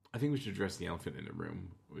think we should address the elephant in the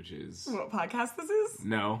room, which is... What podcast this is?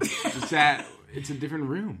 No. It's that it's a different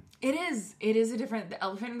room. It is. It is a different... The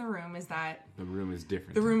elephant in the room is that... The room is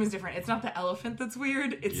different. The room is different. It's not the elephant that's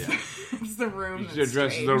weird. It's, it's the room that's strange. You should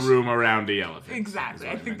address the room around the elephant. Exactly.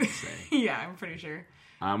 I think yeah, I'm pretty sure.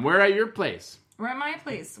 We're at your place. We're at my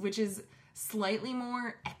place, which is slightly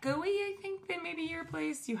more echoey, I think, than maybe your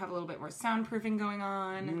place. You have a little bit more soundproofing going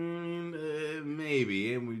on.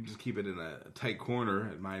 Maybe, and we just keep it in a tight corner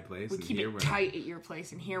at my place. We keep it tight at your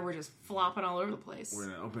place, and here we're just flopping all over the place. We're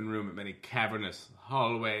in an open room with many cavernous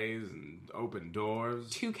hallways and open doors.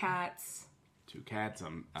 2 cats. 2 cats, a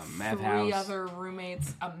meth house. 3 other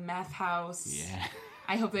roommates, a meth house. Yeah.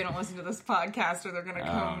 I hope they don't listen to this podcast or they're going to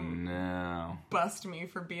come bust me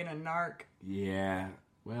for being a narc. Yeah.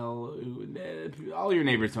 Well, all your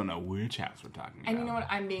neighbors don't know which house we're talking about. And you know what?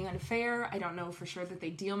 I'm being unfair. I don't know for sure that they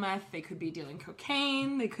deal meth. They could be dealing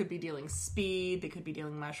cocaine. They could be dealing speed. They could be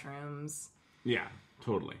dealing mushrooms. Yeah,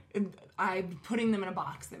 totally. I'm putting them in a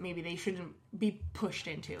box that maybe they shouldn't be pushed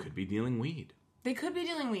into. Could be dealing weed. They could be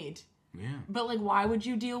dealing weed. Yeah. But, like, why would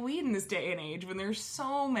you deal weed in this day and age when there's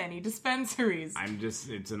so many dispensaries?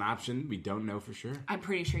 It's an option. We don't know for sure. I'm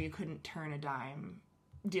pretty sure you couldn't turn a dime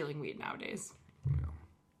dealing weed nowadays. Well.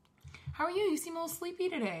 How are you? You seem a little sleepy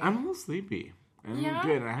today. I'm a little sleepy. I'm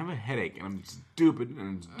good. I have a headache, and I'm stupid,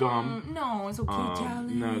 and it's dumb. No, it's okay,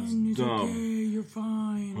 Talon. No, it's dumb. Okay, you're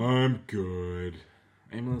fine. I'm good.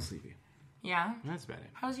 I'm a little sleepy. Yeah? That's about it.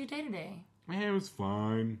 How was your day today? It was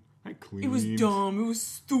fine. I cleaned. It was dumb. It was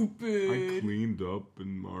stupid. I cleaned up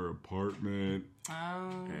in our apartment. Oh.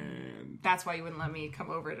 And that's why you wouldn't let me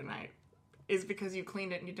come over tonight. Is because you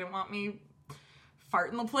cleaned it and you didn't want me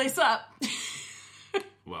farting the place up.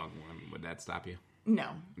 Well, would that stop you?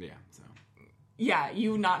 No. Yeah, so. Yeah,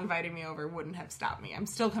 you not inviting me over wouldn't have stopped me. I'm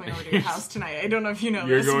still coming over to your house tonight. I don't know if you know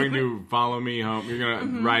You're this. going to follow me home. You're going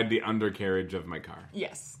to ride the undercarriage of my car.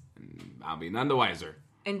 Yes. And I'll be none the wiser.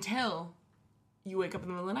 Until you wake up in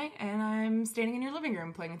the middle of the night and I'm standing in your living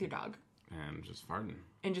room playing with your dog. And just farting.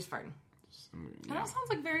 And that sounds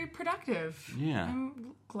like very productive. Yeah.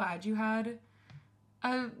 I'm glad you had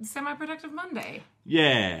a semi-productive Monday.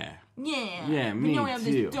 Yeah. Yeah. Yeah, me now we have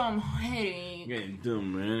too. this dumb headache. Yeah,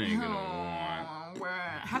 dumb headache.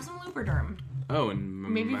 Have some Lubriderm. Oh, and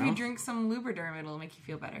maybe if you drink some Lubriderm, it'll make you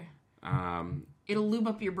feel better. It'll lube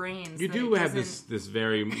up your brains. You do have this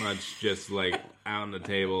very much just like out on the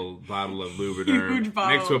table bottle of Lubriderm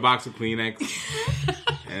next to a box of Kleenex.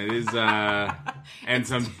 And it is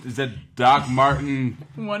is that Doc Martin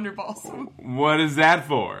Wonder Balsam. What is that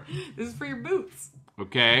for? This is for your boots.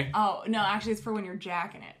 Okay. Oh no, actually it's for when you're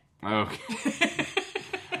jacking it. Okay.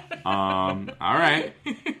 All right.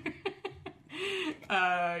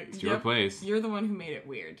 It's your place. You're the one who made it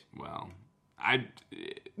weird. Well,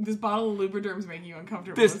 this bottle of Lubriderm's making you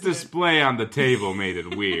uncomfortable. This display on the table made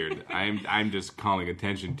it weird. I'm just calling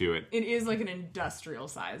attention to it. It is like an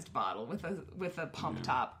industrial-sized bottle with a pump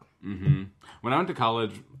top. Mm-hmm. When I went to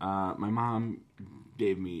college, my mom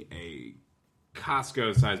gave me a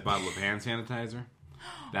Costco-sized bottle of hand sanitizer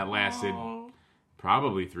that lasted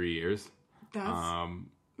probably 3 years. That's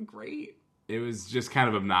great. It was just kind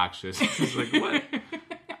of obnoxious. It was like, what?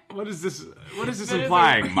 What is this? What is this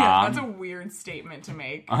implying, Mom? Yeah, that's a weird statement to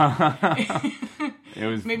make. It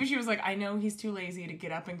was. Maybe she was like, I know he's too lazy to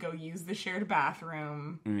get up and go use the shared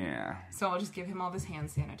bathroom. Yeah. So I'll just give him all this hand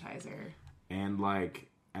sanitizer. And like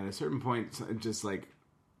at a certain point, it just like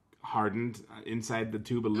hardened inside the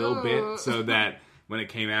tube a little bit, so that when it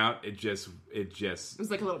came out, it just. It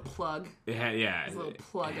was like a little plug. It had a little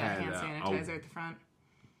plug of hand sanitizer at the front.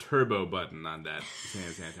 Turbo button on that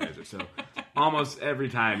hand sanitizer. So almost every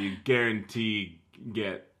time you guarantee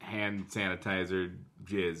get hand sanitizer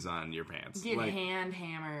jizz on your pants. Get hand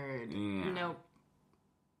hammered. Yeah. Nope.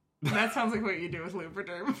 That sounds like what you do with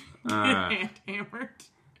Lubriderm. Get hand hammered.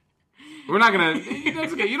 We're not gonna.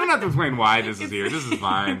 That's okay. You don't have to explain why this is here. This is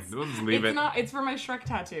fine. We'll just leave it. It's for my Shrek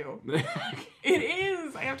tattoo. It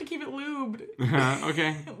is. I have to keep it lubed.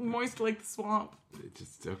 Okay. Moist like the swamp. It's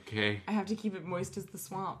just okay. I have to keep it moist as the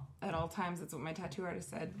swamp at all times. That's what my tattoo artist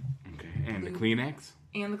said. Okay. And the Kleenex?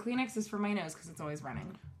 And the Kleenex is for my nose because it's always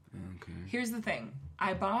running. Okay. Here's the thing.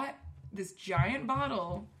 I bought this giant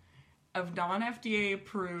bottle of non-FDA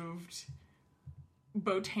approved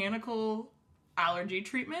botanical allergy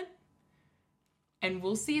treatment. And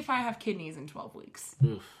we'll see if I have kidneys in 12 weeks.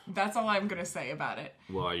 Oof. That's all I'm going to say about it.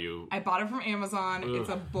 Well, I bought it from Amazon. Ugh. It's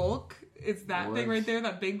a bulk. It's that thing right there,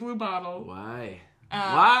 that big blue bottle. Why?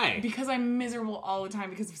 Why? Because I'm miserable all the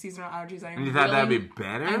time because of seasonal allergies. And you thought that'd be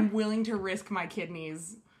better? I'm willing to risk my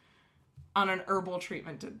kidneys on an herbal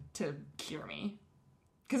treatment to cure me.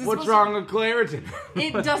 What's wrong with Claritin?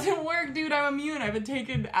 It doesn't work, dude. I'm immune. I've been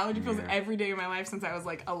taking allergy pills every day of my life since I was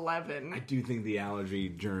like 11. I do think the allergy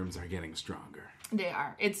germs are getting stronger. They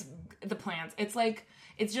are. It's the plants.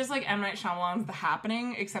 It's just like M. Night Shyamalan's The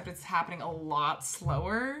Happening, except it's happening a lot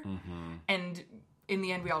slower. Mm-hmm. And in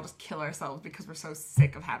the end, we all just kill ourselves because we're so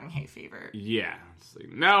sick of having hay fever. Yeah. It's like,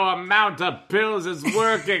 no amount of pills is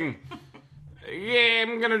working. Yeah,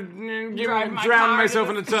 I'm gonna drown myself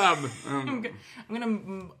in a tub. I'm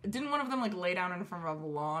gonna. Didn't one of them like lay down in front of a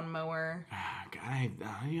lawnmower? God, I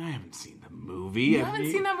haven't seen the movie. You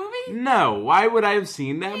haven't seen that movie? No. Why would I have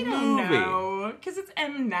seen that movie? No, because it's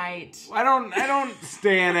M. Night. I don't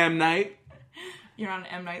stan M. Night. You're not an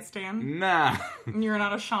M. Night stan? Nah. You're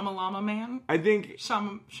not a Shyamalama man? I think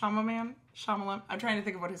Shama man. Shyamalan. I'm trying to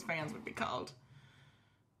think of what his fans would be called.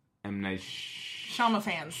 M. Night. Shama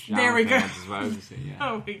fans. There we go. Is what I was gonna say, yeah.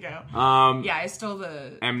 Oh, we go. Yeah, I stole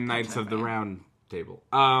the M. Nights of the Round Table.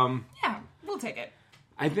 Yeah, we'll take it.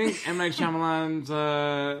 I think M. Night Shyamalan's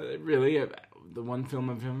really the one film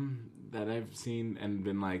of him that I've seen and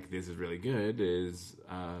been like, this is really good is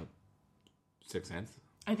Sixth Sense.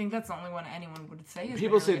 I think that's the only one anyone would say.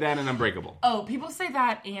 People say that and Unbreakable. Oh, people say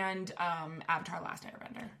that and Avatar: Last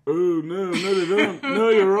Airbender. Oh, no, they don't. No,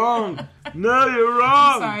 you're wrong. No, you're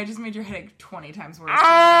wrong. I'm sorry, I just made your headache 20 times worse.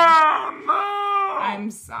 Oh, no.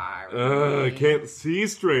 I'm sorry. I can't see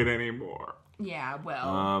straight anymore. Yeah,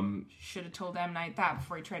 well, should have told M. Night that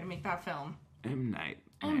before he tried to make that film. M. Night.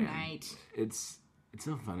 M. Night. It's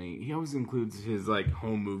so funny. He always includes his, like,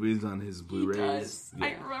 home movies on his Blu-rays. He does. Yeah.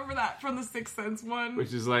 I remember that from the Sixth Sense one.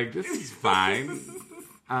 Which is like, this is fine.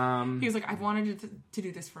 He was like, I've wanted to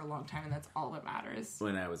do this for a long time, and that's all that matters.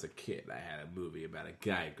 When I was a kid, I had a movie about a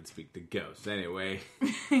guy who could speak to ghosts. Anyway.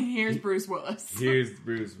 Here's Bruce Willis.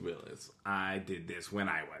 I did this when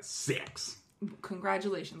I was 6.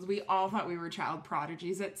 Congratulations. We all thought we were child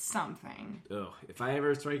prodigies at something. Ugh. If I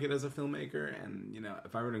ever strike it as a filmmaker, and,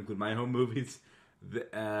 if I were to include my home movies...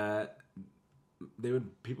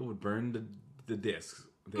 people would burn the discs.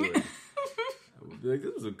 They would be like,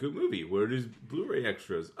 this was a good movie. Where are these Blu-ray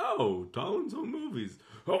extras? Oh, Tolan's home movies.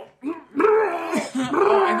 Oh. I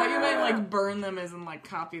thought you meant like burn them as in like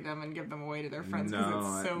copy them and give them away to their friends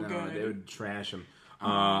because it's so good. They would trash them.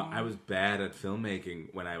 I was bad at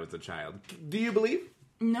filmmaking when I was a child. Do you believe?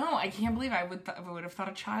 No, I can't believe I would have thought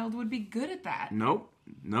a child would be good at that. Nope.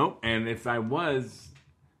 And if I was,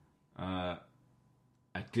 I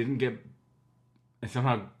didn't get. I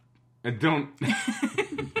don't.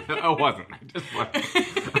 I wasn't. I just wasn't.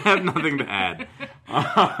 I have nothing to add.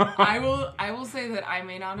 I will say that I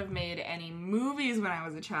may not have made any movies when I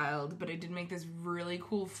was a child, but I did make this really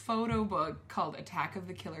cool photo book called Attack of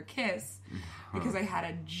the Killer Kiss because I had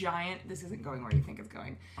a giant. This isn't going where you think it's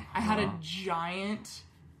going. I had a giant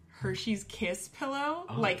Hershey's Kiss pillow,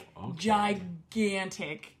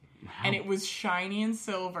 gigantic. And it was shiny and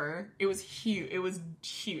silver. It was huge.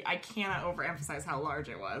 I cannot overemphasize how large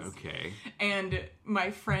it was. Okay. And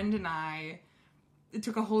my friend and I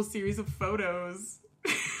took a whole series of photos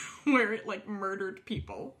where it, murdered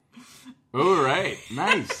people. Oh, right.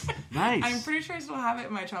 Nice. I'm pretty sure I still have it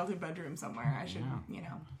in my childhood bedroom somewhere. I should,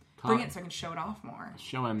 bring it so I can show it off more.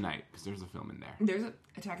 Show M. Night, because there's a film in there. There's an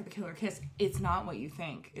Attack of the Killer Kiss. It's not what you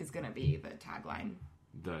think is going to be the tagline.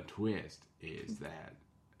 The twist is that...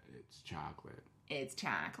 It's chocolate. It's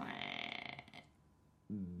chocolate.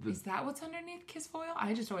 Is that what's underneath Kiss foil?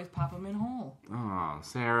 I just always pop them in whole. Oh,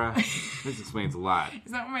 Sarah. This explains a lot.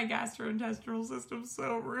 Is that why my gastrointestinal system's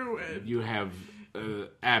so ruined? You have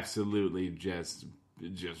absolutely just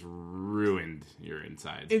ruined your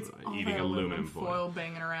insides. It's eating aluminum foil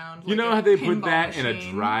banging around. You know how they put that in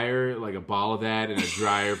a dryer, like a ball of that in a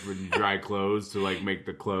dryer for dry clothes to make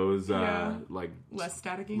the clothes less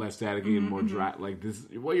staticky, and more dry. Like this,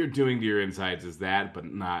 what you're doing to your insides is that,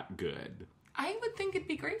 but not good. I would think it'd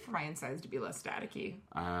be great for my insides to be less staticky.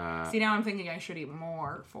 See, now I'm thinking I should eat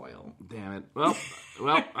more foil. Damn it. Well,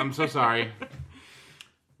 I'm so sorry.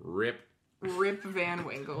 Rip Van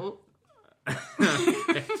Winkle.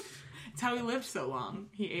 It's how he lived so long.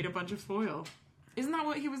 He ate a bunch of foil. Isn't that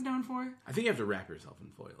what he was known for? I think you have to wrap yourself in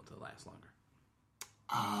foil to last longer.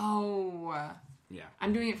 Oh. Yeah.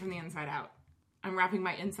 I'm doing it from the inside out. I'm wrapping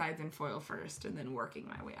my insides in foil first and then working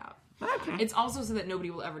my way out. Okay. It's also so that nobody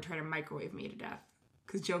will ever try to microwave me to death.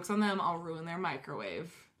 Because joke's on them, I'll ruin their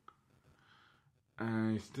microwave.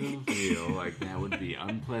 I still feel like that would be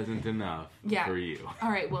unpleasant enough for you. All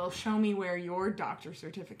right, well, show me where your doctor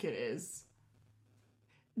certificate is.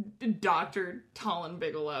 Dr. Tolan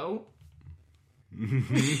Bigelow. Should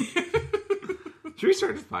we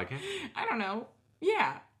start this podcast? I don't know.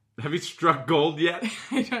 Yeah. Have you struck gold yet?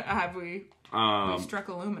 Have we? We struck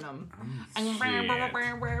aluminum. It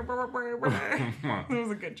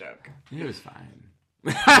was a good joke. It was fine.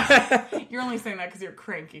 You're only saying that because you're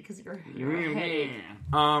cranky, because you're a headache.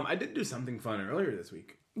 I did do something fun earlier this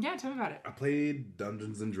week. Yeah, tell me about it. I played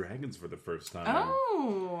Dungeons and Dragons for the first time.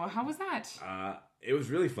 Oh, how was that? It was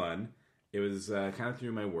really fun. It was kind of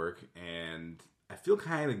through my work, and I feel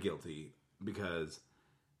kind of guilty because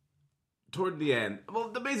toward the end, well,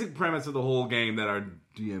 the basic premise of the whole game that our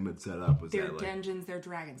DM had set up was they're that, like, dungeons, they're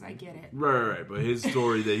dragons. I get it. Right. But his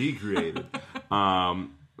story that he created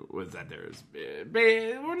was that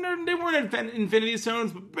they weren't Infinity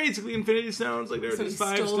Stones, but basically Infinity Stones. Like there were So just he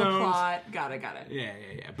 5 stole stones. the plot. Got it. Yeah.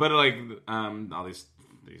 But like all these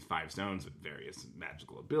 5 stones with various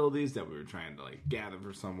magical abilities that we were trying to like gather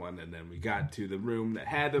for someone, and then we got to the room that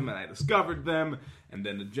had them, and I discovered them, and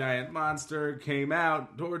then the giant monster came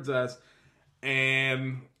out towards us,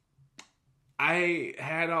 and I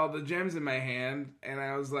had all the gems in my hand, and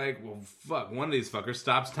I was like, well, fuck, one of these fuckers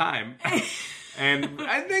stops time. And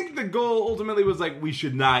I think the goal ultimately was like, we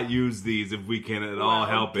should not use these if we can at all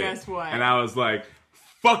help it. Guess what? And I was like,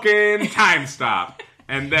 fucking time stop.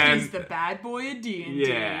 And then he's the bad boy of D&D.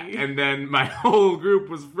 Yeah, and then my whole group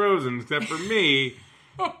was frozen except for me.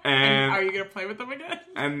 And are you gonna play with them again?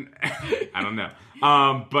 And I don't know.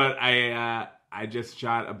 But I just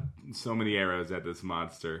shot so many arrows at this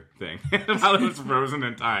monster thing while it was frozen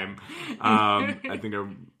in time. I think I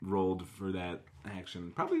rolled for that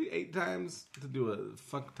action probably 8 times to do a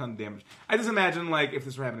fuck ton of damage. I just imagine like if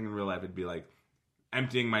this were happening in real life, it'd be like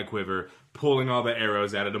emptying my quiver, pulling all the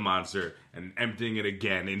arrows out of the monster, and emptying it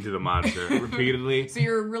again into the monster repeatedly. So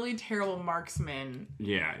you're a really terrible marksman.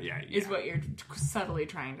 Yeah. Is what you're subtly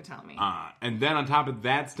trying to tell me. And then on top of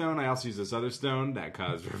that stone, I also use this other stone that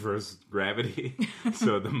caused reverse gravity.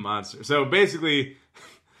 So the monster... So basically,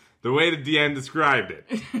 the way the DM described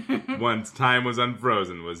it, once time was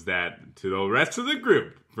unfrozen, was that to the rest of the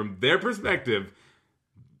group, from their perspective,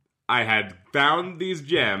 I had found these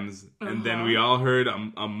gems, and then we all heard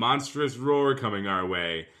a monstrous roar coming our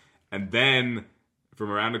way. And then, from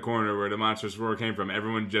around the corner where the monstrous roar came from,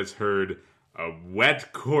 everyone just heard a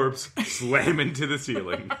wet corpse slam into the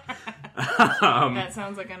ceiling. That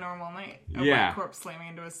sounds like a normal night. A wet corpse slamming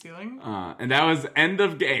into a ceiling. And that was end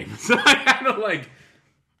of game. So I had to,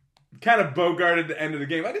 kind of bogarted the end of the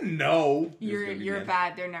game. I didn't know. You're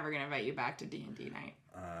bad. They're never going to invite you back to D&D night.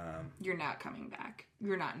 You're not coming back.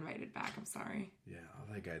 You're not invited back. I'm sorry. Yeah,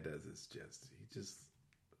 all that guy does is he just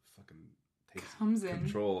fucking takes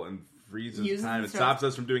control and freezes time. It stops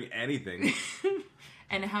us from doing anything.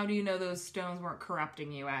 And how do you know those stones weren't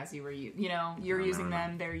corrupting you as you were, you're using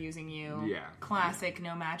them, they're using you. Yeah. Classic,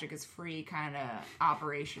 no magic is free kind of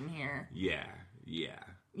operation here. Yeah.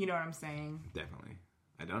 You know what I'm saying? Definitely.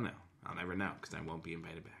 I don't know. I'll never know because I won't be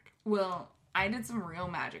invited back. Well, I did some real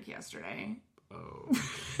magic yesterday. Oh.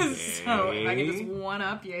 So if I can just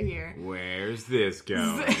one-up you here. Where's this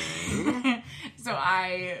going? So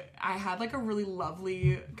I had a really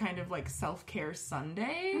lovely kind of self-care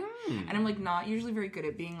Sunday. And I'm not usually very good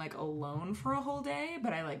at being alone for a whole day,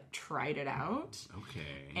 but I tried it out.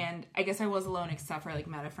 Okay. And I guess I was alone except for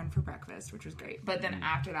met a friend for breakfast, which was great. But then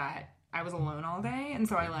after that, I was alone all day, and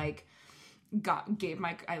so I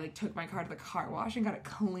took my car to the car wash and got it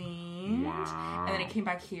cleaned. Wow. And then I came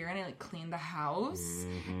back here and I cleaned the house.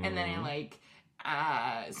 And then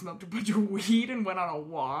I smoked a bunch of weed and went on a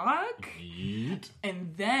walk. Yeet.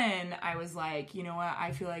 And then I was like, you know what?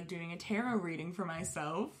 I feel like doing a tarot reading for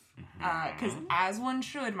myself. Because as one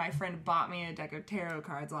should, my friend bought me a deck of tarot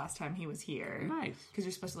cards last time he was here. Nice. Because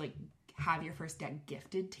you're supposed to have your first deck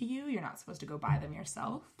gifted to you. You're not supposed to go buy them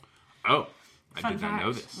yourself. Oh, I Fun did fact. not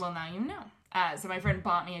know this. Well, now you know. So my friend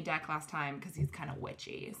bought me a deck last time because he's kind of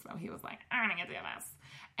witchy. So he was like, I'm going to do this.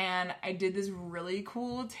 And I did this really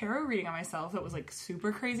cool tarot reading on myself that was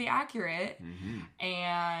super crazy accurate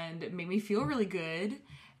and made me feel really good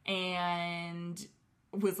and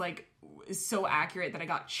was so accurate that I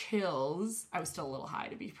got chills. I was still a little high,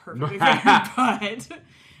 to be perfectly fair, but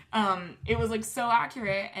it was so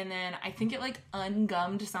accurate. And then I think it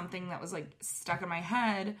ungummed something that was stuck in my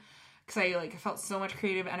head. Because I felt so much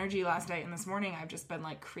creative energy last night, and this morning I've just been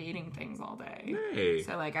creating things all day. Hey.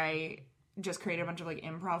 So I just created a bunch of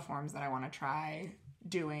improv forms that I want to try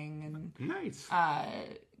doing, and nice.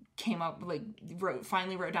 Came up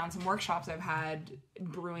finally wrote down some workshops I've had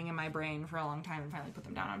brewing in my brain for a long time, and finally put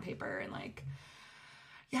them down on paper, and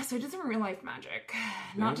so I did some real life magic.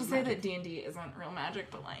 Not to say that D&D isn't real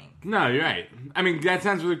magic, but no, you're right. I mean, that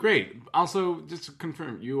sounds really great. Also, just to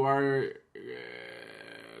confirm, you are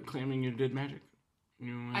claiming you did magic?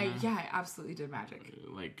 I absolutely did magic.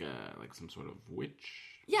 Like some sort of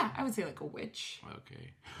witch? Yeah, I would say like a witch.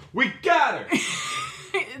 Okay. We got her!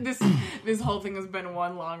 This whole thing has been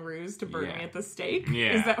one long ruse to burn me at the stake?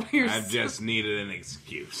 Yeah. Is that what you're I've just needed an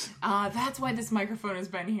excuse. That's why this microphone has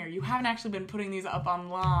been here. You haven't actually been putting these up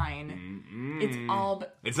online. It's all...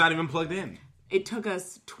 It's not even plugged in. It took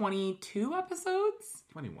us 22 episodes?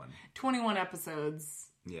 21 episodes.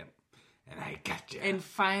 Yep. And I got you. And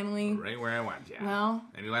finally... Right where I want you. Well...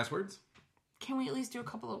 Any last words? Can we at least do a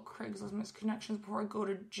couple of Craigslist misconnections before I go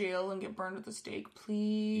to jail and get burned at the stake,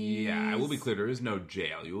 please? Yeah, I will be clear. There is no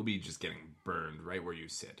jail. You will be just getting burned right where you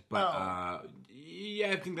sit. But,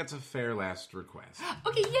 yeah, I think that's a fair last request.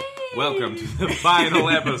 Okay, yay! Welcome to the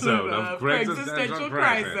final episode of Craig's Existential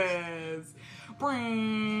Crisis.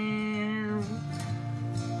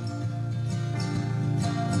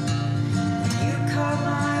 You caught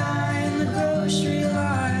my eye in the grocery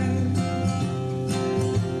line,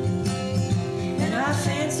 and I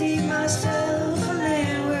fancied myself a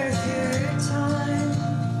man worth your time,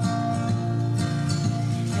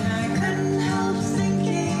 and I couldn't help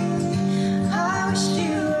thinking I wished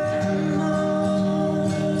you were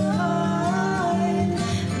mine,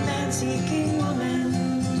 a man-seeking woman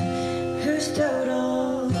whose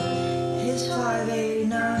total is 589.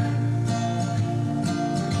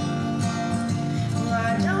 Well,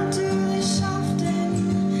 I don't do this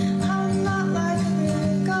often. I'm not like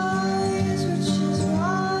other guys, which is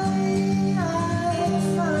why I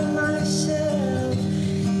find myself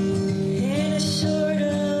in a sort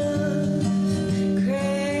of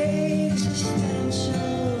existential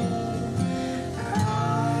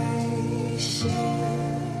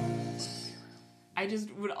crisis. I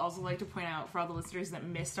just would also like to point out for all the listeners that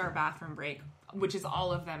missed our bathroom break, which is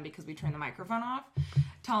all of them because we turned the microphone off,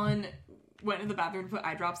 Talon went to the bathroom to put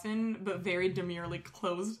eye drops in, but very demurely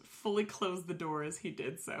fully closed the door as he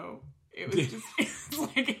did so. It was just,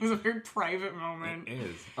 it was a very private moment. It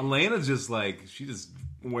is. Elena's just like, she just,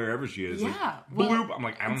 wherever she is. Yeah. Like, bloop. I'm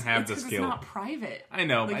like, I don't have the it's skill. It's not private. I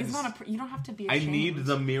know. Like, you don't have to be ashamed. I need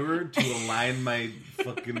the mirror to align my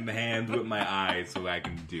fucking hand with my eye so I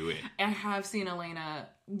can do it. I have seen Elena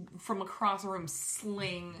from across the room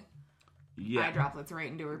sling eye droplets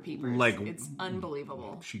right into her peepers. Like, it's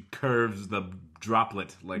unbelievable. She curves the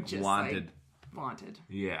droplet like just wanted. Like, wanted.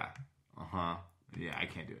 Yeah. Uh-huh. Yeah, I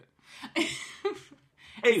can't do it.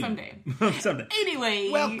 Hey. Someday. Anyway.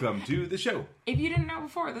 Welcome to the show. If you didn't know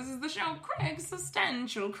before, this is the show Craig's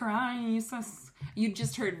Existential Crisis. You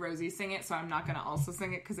just heard Rosie sing it, so I'm not going to also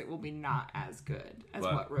sing it because it will be not as good as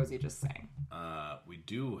what Rosie just sang. We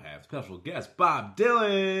do have special guest Bob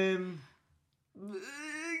Dylan.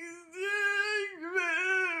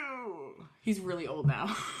 He's really old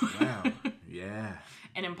now. Wow. Yeah.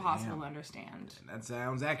 And impossible to understand. That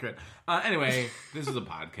sounds accurate. Anyway, this is a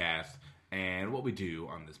podcast, and what we do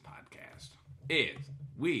on this podcast is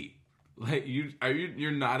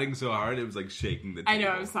you're nodding so hard it was like shaking the table. I know,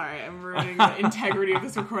 I'm sorry. I'm ruining the integrity of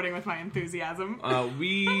this recording with my enthusiasm.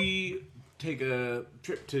 We take a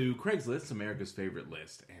trip to Craigslist, America's favorite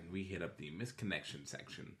list, and we hit up the misconnection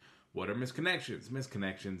section. What are misconnections?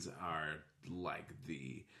 Misconnections are like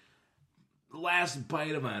the last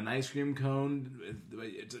bite of an ice cream cone.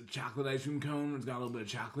 It's a chocolate ice cream cone. It's got a little bit of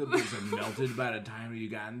chocolate, but it's melted by the time you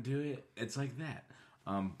got into it. It's like that.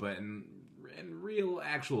 But in real,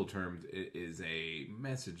 actual terms, it is a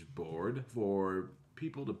message board for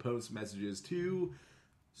people to post messages to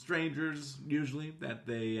strangers, usually, that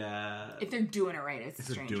they... if they're doing it right, it's a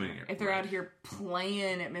stranger. Doing it if they're right. out here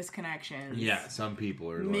playing at misconnections. Yeah, some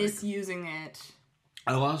people are misusing it.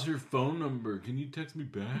 I lost your phone number. Can you text me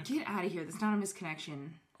back? Get out of here. That's not a misconnection.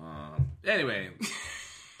 Anyway.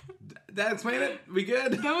 That explain it? We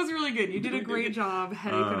good? That was really good. You did a great job,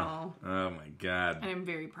 headache and all. Oh my god. And I'm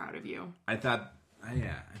very proud of you. I thought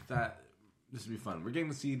this would be fun. We're getting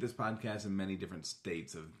to see this podcast in many different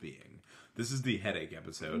states of being. This is the headache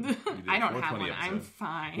episode. I don't have one. Episode. I'm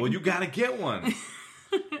fine. Well, you gotta get one.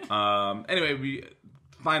 Anyway, we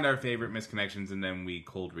find our favorite misconnections and then we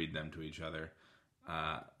cold read them to each other.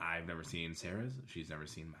 I've never seen Sarah's. She's never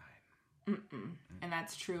seen mine. And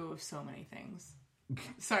that's true of so many things.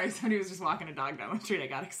 Sorry, somebody was just walking a dog down the street. I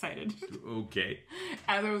got excited. Okay.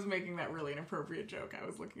 As I was making that really inappropriate joke, I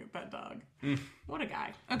was looking at that dog. What a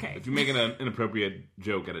guy. Okay. If you're making an inappropriate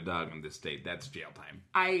joke at a dog in this state, that's jail time.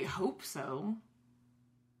 I hope so.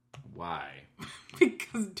 Why?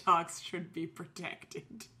 Because dogs should be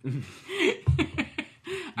protected.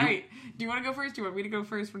 All right. Do you want to go first? Do you want me to go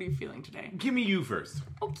first? What are you feeling today? Give me you first.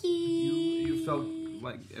 Okay. You felt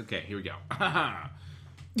like... Okay, here we go.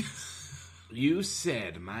 You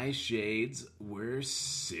said my shades were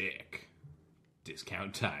sick.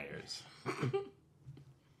 Discount tires.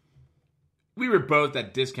 We were both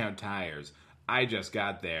at Discount Tires. I just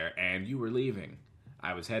got there, and you were leaving.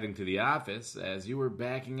 I was heading to the office as you were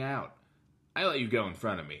backing out. I let you go in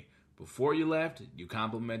front of me. Before you left, you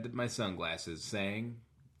complimented my sunglasses, saying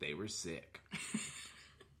they were sick.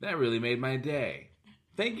 That really made my day.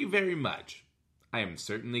 Thank you very much. I am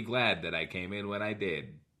certainly glad that I came in when I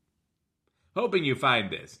did. Hoping you find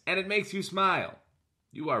this, and it makes you smile.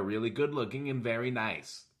 You are really good looking and very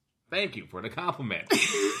nice. Thank you for the compliment.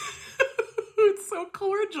 It's so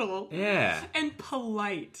cordial. Yeah. And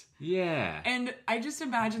polite. Yeah. And I just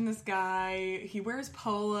imagine this guy, he wears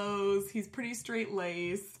polos, he's pretty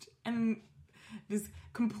straight-laced, and this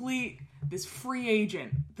free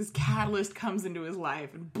agent, this catalyst comes into his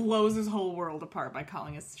life and blows his whole world apart by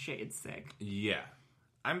calling his shades sick. Yeah.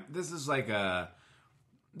 This is like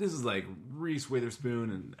Reese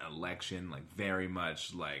Witherspoon and Election, like very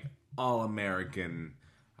much like all-American,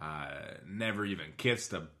 never even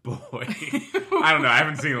kissed a boy. I don't know, I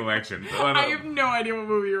haven't seen Election. I have no idea what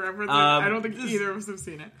movie you're referencing. I don't think either of us have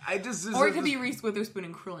seen it. Or it could be Reese Witherspoon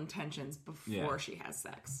in Cruel Intentions before she has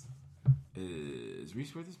sex. Is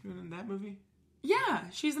Reese Witherspoon in that movie? Yeah,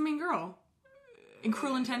 she's the main girl. In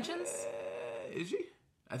Cruel Intentions? Is she?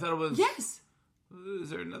 I thought it was... Yes. Is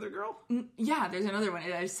there another girl? Yeah, there's another one.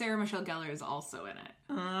 Sarah Michelle Gellar is also in it.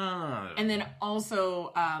 And then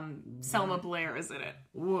also Selma Blair is in it.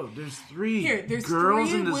 Whoa, there's three there's girls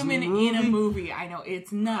three in this women movie? in a movie. I know,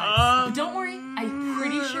 it's nuts. But don't worry, I'm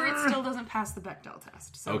pretty sure it still doesn't pass the Bechdel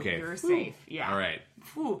test. So you're safe. Yeah. All right.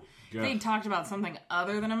 Whew. They talked about something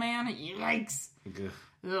other than a man. Yikes. Ugh,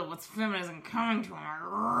 what's feminism coming to? Am I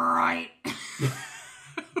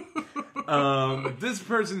right? This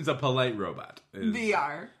person's a polite robot. They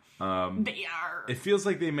are. They are. It feels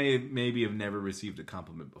like they maybe have never received a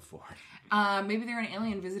compliment before. Maybe they're an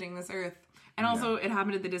alien visiting this Earth. And also, it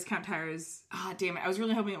happened at the Discount Tires. Ah, damn it. I was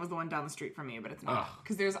really hoping it was the one down the street from me, but it's not.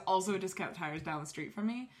 Because there's also a Discount Tires down the street from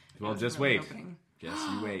me. Well, just really wait. Yes,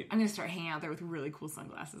 you wait. I'm going to start hanging out there with really cool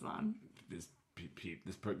sunglasses on. This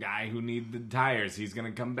guy who needs the tires, he's going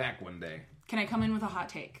to come back one day. Can I come in with a hot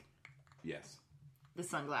take? Yes. The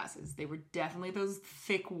sunglasses. They were definitely those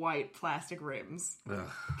thick white plastic rims. Ugh.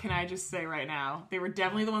 Can I just say right now? They were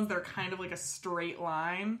definitely the ones that are kind of like a straight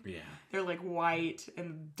line. Yeah. They're like white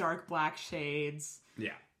and dark black shades.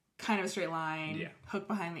 Yeah. Kind of a straight line. Yeah. Hook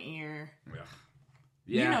behind the ear. Ugh.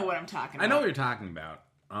 Yeah. You know what I'm talking about. I know what you're talking about.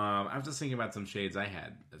 I was just thinking about some shades I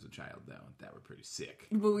had as a child, though, that were pretty sick.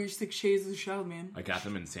 What were your 6 shades as a child, man? I got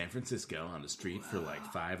them in San Francisco on the street for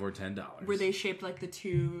like $5 or $10. Were they shaped like the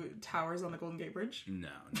 2 towers on the Golden Gate Bridge? No.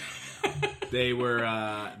 They were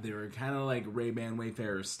kind of like Ray-Ban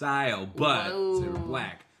Wayfarer style, but they were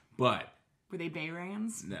black. But were they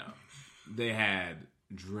Bay-Rans? No, they had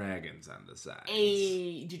dragons on the sides.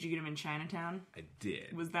 Hey, did you get them in Chinatown? I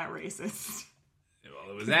did. Was that racist?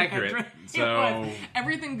 Well, it was accurate. So it was.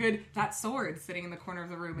 Everything good. That sword sitting in the corner of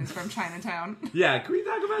the room is from Chinatown. Yeah, can we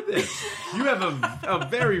talk about this? You have a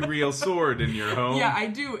very real sword in your home. Yeah, I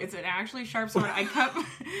do. It's an actually sharp sword. I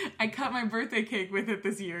cut my birthday cake with it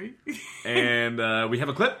this year. And we have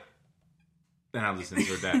a clip. And I'll just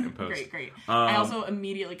insert that in post. Great. I also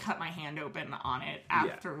immediately cut my hand open on it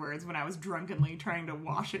afterwards when I was drunkenly trying to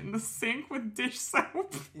wash it in the sink with dish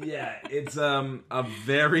soap. Yeah, it's a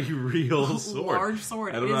very real sword. Large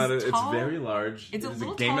sword. I don't know how to, it's very large. It's a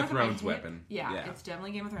little Game of Thrones weapon. Yeah, it's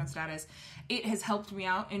definitely Game of Thrones status. It has helped me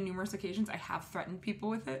out in numerous occasions. I have threatened people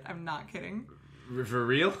with it. I'm not kidding. For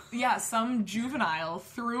real? Yeah, some juvenile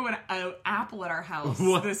threw an apple at our house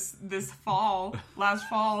this last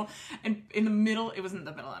fall, and it wasn't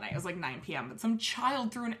the middle of the night, it was like 9 p.m., but some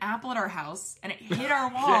child threw an apple at our house, and it hit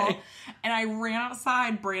our wall, and I ran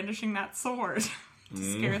outside brandishing that sword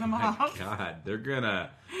to scare them off. God, they're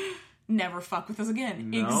gonna... Never fuck with us again.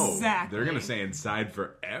 No, exactly. They're gonna stay inside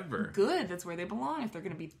forever. Good, that's where they belong if they're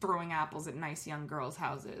gonna be throwing apples at nice young girls'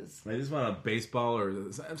 houses. I just want a baseball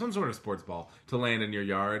or some sort of sports ball to land in your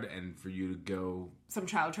yard and for you to go... Some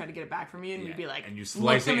child tried to get it back from you and you'd be like... And you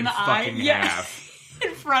slice it in fucking half.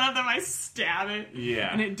 In front of them, I stab it.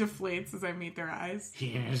 Yeah. And it deflates as I meet their eyes.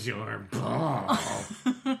 Here's your ball.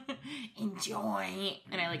 Enjoy.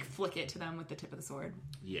 And I flick it to them with the tip of the sword.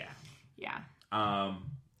 Yeah. Yeah.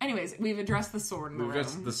 Anyways, we've addressed the sword in the room. We've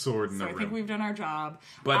addressed the sword in the room. So I think we've done our job.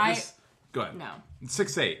 But go ahead. No.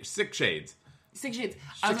 6 shades. 6 shades.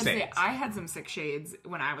 I was going to say, I had some 6 shades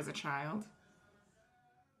when I was a child.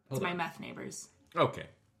 It's my meth neighbors. Okay.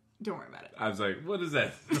 Don't worry about it. I was like, what is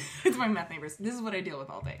that? It's my meth neighbors. This is what I deal with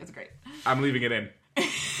all day. It's great. I'm leaving it in.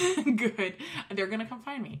 Good. They're going to come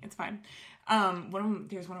find me. It's fine.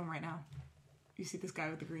 There's one of them right now. You see this guy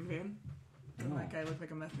with the green van? Doesn't that guy look like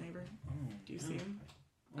a meth neighbor? Do you see him?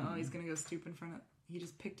 Oh, he's gonna go stoop in front of... He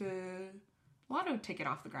just picked a lotto ticket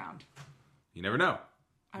off the ground. You never know.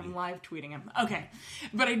 I'm live tweeting him. Okay.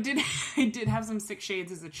 But I did have some sick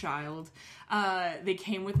shades as a child. They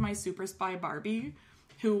came with my Super Spy Barbie,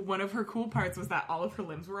 who one of her cool parts was that all of her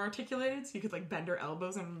limbs were articulated, so you could like bend her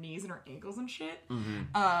elbows and her knees and her ankles and shit.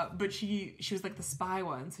 Mm-hmm. But she was like the spy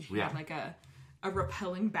one, so she had like a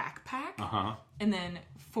repelling backpack. Uh-huh. And then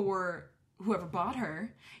for whoever bought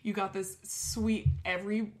her, you got this sweet,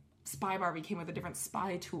 every Spy Barbie came with a different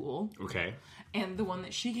spy tool. Okay. And the one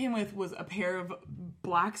that she came with was a pair of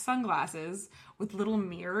black sunglasses with little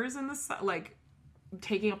mirrors in the like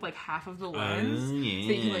taking up like half of the lens, so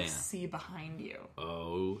you can like see behind you.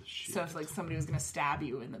 Oh shit! So if like somebody was gonna stab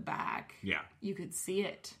you in the back, you could see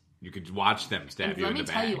it. You could watch them stab you in the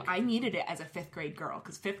back. Let me tell you, I needed it as a 5th grade girl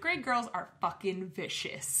because 5th grade girls are fucking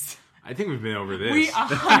vicious. I think we've been over this. We 100%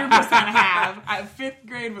 have. 5th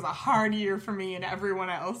grade was a hard year for me and everyone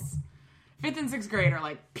else. 5th and 6th grade are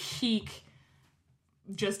like peak,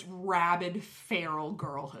 just rabid, feral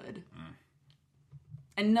girlhood.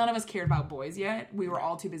 And none of us cared about boys yet. We were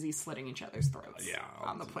all too busy slitting each other's throats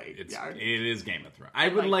on the plate. It is Game of Thrones. I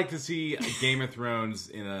would like to see Game of Thrones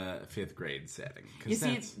in a 5th grade setting. You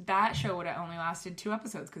see, that show would have only lasted 2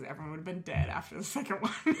 episodes because everyone would have been dead after the second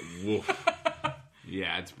one. Woof.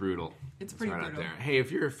 Yeah, it's brutal. It's pretty brutal. Out there. Hey,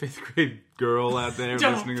 if you're a 5th grade girl out there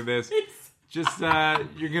listening to this, just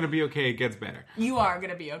you're going to be okay. It gets better. You are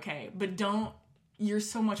going to be okay. But don't... You're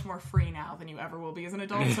so much more free now than you ever will be as an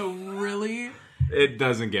adult. So really... It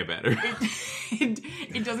doesn't get better.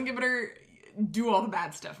 It doesn't get better. Do all the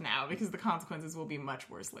bad stuff now because the consequences will be much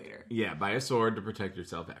worse later. Yeah, buy a sword to protect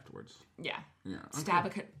yourself afterwards. Yeah. Okay. Stab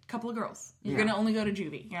a couple of girls. You're going to only go to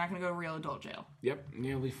juvie. You're not going to go to real adult jail. Yep,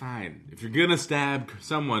 you'll be fine. If you're going to stab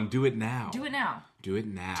someone, do it now. Do it now. Do it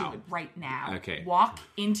now. Do it right now. Okay. Walk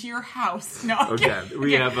into your house. No. Okay.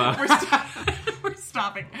 We have... We're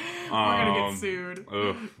stopping. We're going to get sued.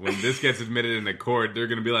 When this gets admitted into court, they're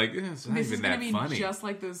going to be like, it's not even that funny. This is going to be just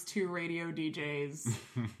like those 2 radio DJs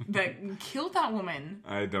that killed that woman.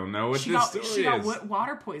 I don't know what story is. She got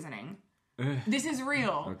water poisoning. This is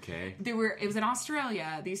real. Okay. It was in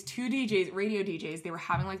Australia. These 2 DJs, radio DJs, they were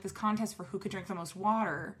having like this contest for who could drink the most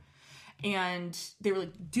water. And they were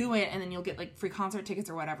like, do it, and then you'll get like free concert tickets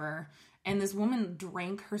or whatever. And this woman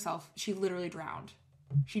drank herself. She literally drowned.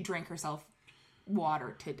 She drank herself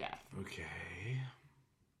water to death. Okay.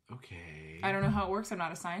 I don't know how it works. I'm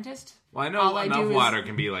not a scientist. Well, I know enough water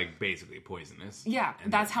can be like basically poisonous. Yeah,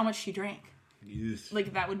 that's how much she drank. Yes.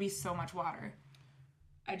 Like that would be so much water.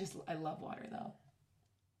 I love water though.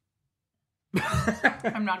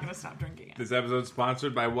 I'm not going to stop drinking it. This episode's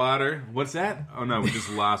sponsored by water. What's that? Oh no, we just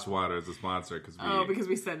lost water as a sponsor because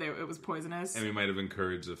we said that it was poisonous. And we might have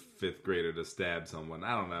encouraged a 5th grader to stab someone.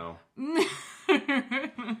 I don't know.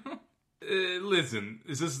 Listen,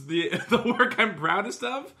 is this the work I'm proudest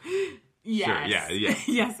of? Yes. Sure, yeah.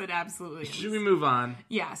 Yes, it absolutely is. Should we move on?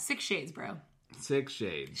 Yeah, 6 shades, bro. 6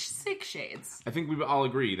 shades. 6 shades. I think we all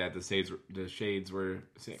agree that the shades were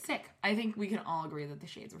sick. Sick. I think we can all agree that the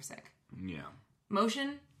shades were sick. Yeah.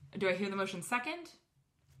 Motion. Do I hear the motion second?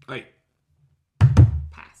 Hey.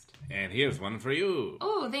 Passed. And here's one for you.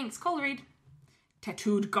 Oh, thanks. Cole Reed.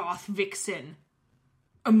 Tattooed goth vixen.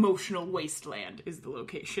 Emotional wasteland is the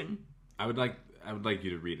location. I would like you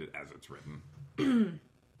to read it as it's written.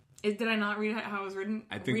 Did I not read it how it was written?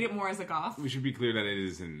 I think read it more as a goth. We should be clear that it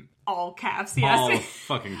is in all caps. Yes. All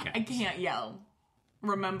fucking caps. I can't yell.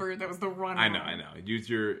 Remember, that was the run. I know. Use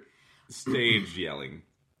your stage yelling.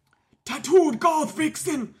 Tattooed goth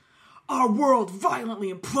vixen! Our world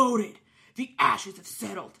violently imploded. The ashes have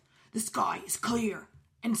settled. The sky is clear.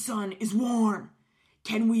 And sun is warm.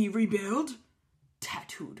 Can we rebuild?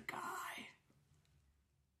 Tattooed guy.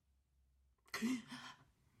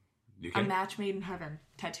 A match made in heaven.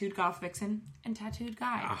 Tattooed goth vixen and tattooed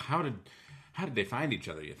guy. How did they find each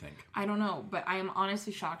other, you think? I don't know, but I am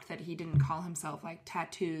honestly shocked that he didn't call himself like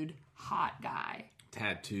tattooed hot guy.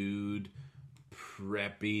 Tattooed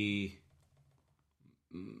preppy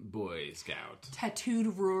Boy Scout.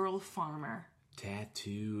 Tattooed rural farmer.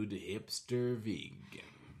 Tattooed hipster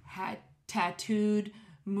vegan. Tattooed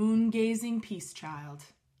moon-gazing peace child.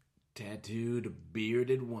 Tattooed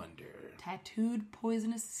bearded wonder. Tattooed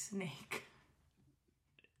poisonous snake.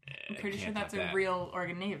 I'm pretty sure that's a real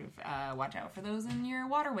organ native. Watch out for those in your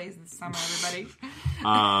waterways this summer, everybody.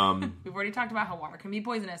 We've already talked about how water can be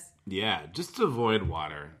poisonous. Yeah, just to avoid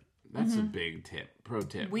water. That's a big tip. Pro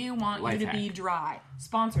tip. We want you to be dry.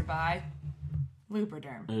 Sponsored by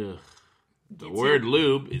Lubriderm. Ugh. The word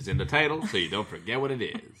lube is in the title, so you don't forget what it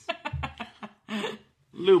is.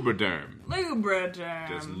 Lubriderm. Lubriderm.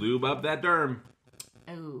 Just lube up that derm.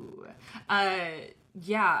 Ooh.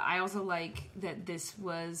 Yeah, I also like that this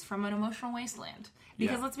was from an emotional wasteland.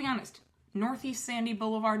 Because let's be honest, Northeast Sandy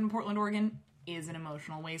Boulevard in Portland, Oregon is an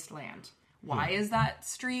emotional wasteland. Why is that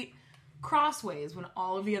street crossways when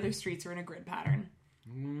all of the other streets are in a grid pattern?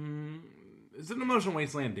 Is an emotional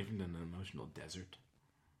wasteland different than an emotional desert?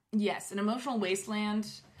 Yes, an emotional wasteland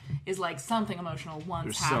is like something emotional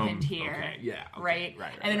once happened here. Okay, yeah. Okay, right?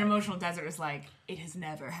 Right. And an emotional desert is like, it has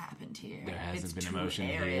never happened here. There hasn't It's been too emotion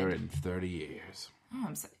arid. here in 30 years.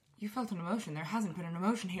 Oh, you felt an emotion. There hasn't been an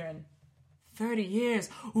emotion here in 30 years.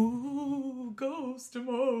 Ooh, ghost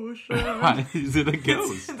emotion. Is it a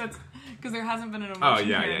ghost? That's because there hasn't been an emotion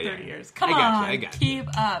here in 30 years. Come I got you.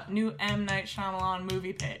 Keep up. New M. Night Shyamalan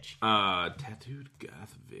movie pitch. Tattooed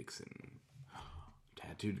goth vixen.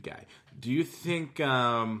 Tattooed guy. Do you think, you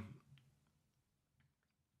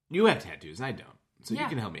have tattoos, I don't. So you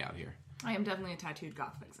can help me out here. I am definitely a tattooed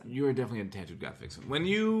goth vixen. You are definitely a tattooed goth vixen. When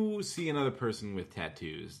you see another person with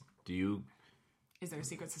tattoos, Is there a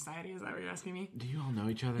secret society? Is that what you're asking me? do you all know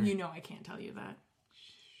each other? You know I can't tell you that.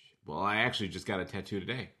 Well, I actually just got a tattoo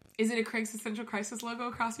today. Is it a Craig's Essential Crisis logo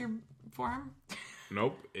across your forearm?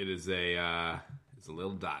 Nope. It is it's a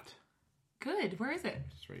little dot. Good. Where is it?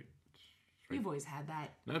 Just right. You've always had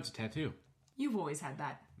that. No, it's a tattoo. You've always had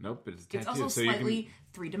that. Nope, it's a tattoo. It's also so slightly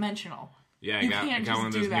three-dimensional. Yeah, You I can't got one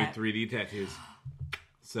of just those do new that. 3D tattoos.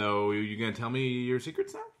 So, you gonna tell me your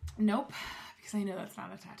secrets now? Nope, because I know that's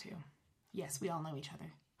not a tattoo. Yes, we all know each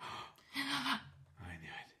other. I knew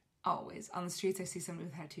it. Always. On the streets, I see somebody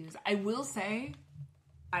with tattoos. I will say,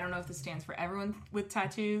 I don't know if this stands for everyone with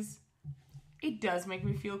tattoos. It does make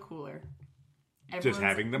me feel cooler. Just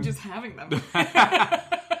having them? Just having them.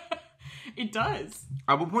 It does.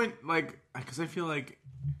 At what point, because I feel like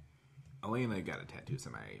Elena got a tattoo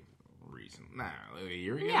semi recent. A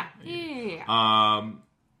year ago? Yeah.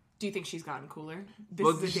 Do you think she's gotten cooler?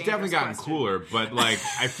 She's definitely gotten cooler, but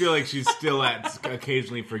I feel like she's still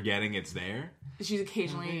occasionally forgetting it's there. She's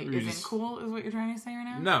occasionally isn't cool, is what you're trying to say right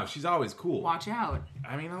now? No, she's always cool. Watch out.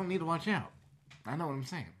 I mean, I don't need to watch out. I know what I'm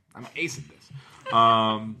saying. I'm an ace at this.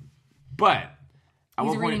 But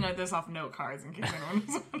he's reading this off note cards in case anyone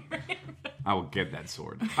was wondering. I will get that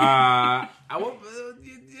sword. I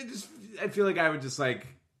feel like I would just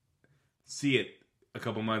see it a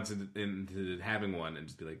couple months into having one and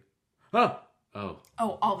just be like, oh,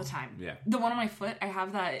 all the time. Yeah. The one on my foot, I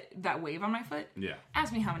have that wave on my foot. Yeah.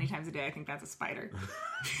 Ask me how many times a day I think that's a spider.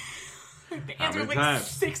 The How answer is many times?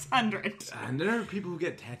 600. And there are people who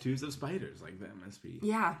get tattoos of spiders. That must be.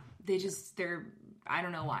 Yeah. They're, I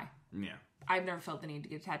don't know why. Yeah. I've never felt the need to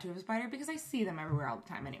get a tattoo of a spider because I see them everywhere all the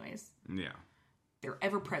time anyways. Yeah. They're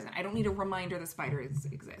ever present. I don't need a reminder that spiders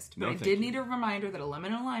exist. But No, I did need a reminder that a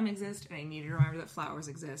lemon and a lime exist, and I needed a reminder that flowers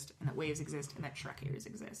exist, and that waves exist, and that Shrek ears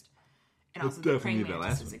exist. And also that praying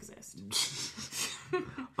mantises exist.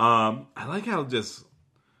 I like how it just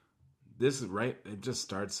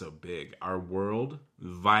starts so big. Our world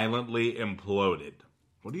violently imploded.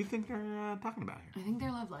 What do you think they're talking about here? I think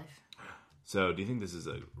their love life. So, do you think this is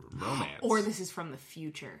a romance? Or this is from the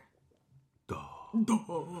future.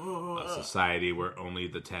 A society where only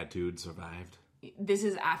the tattooed survived? This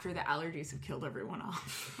is after the allergies have killed everyone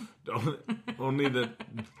off. Only the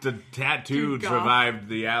tattooed survived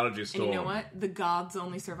the allergy storm. And you know what? The gods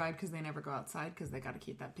only survived because they never go outside because they got to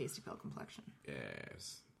keep that pasty pale complexion.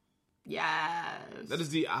 Yes. Yes. That is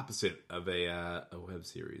the opposite of a web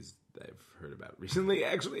series that I've heard about recently,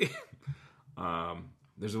 actually.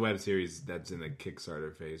 There's a web series that's in the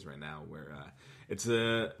Kickstarter phase right now where it's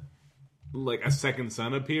a second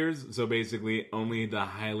son appears, so basically only the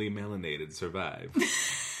highly melanated survive.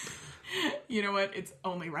 You know what? It's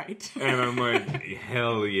only right. And I'm like,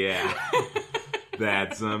 hell yeah.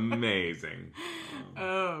 That's amazing.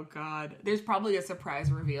 Oh, God. There's probably a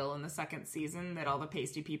surprise reveal in the second season that all the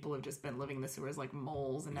pasty people have just been living in the sewers like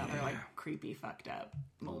moles, and now they're creepy, fucked up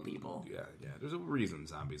mole people. Yeah. There's a reason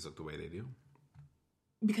zombies look the way they do.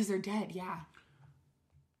 Because they're dead, yeah.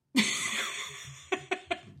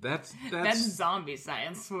 That's zombie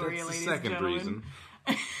science for you, ladies and second gentlemen. reason.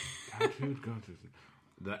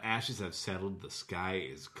 The ashes have settled, the sky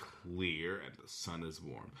is clear, and the sun is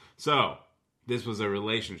warm. So, this was a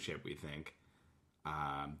relationship, we think,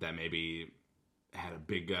 that maybe had a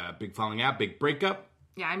big falling out, big breakup.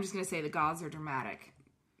 Yeah, I'm just going to say the gods are dramatic.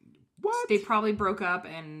 What? They probably broke up,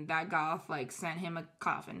 and that goth, sent him a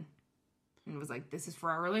coffin. And was like, this is for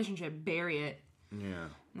our relationship, bury it. Yeah.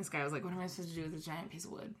 And this guy was like, what am I supposed to do with a giant piece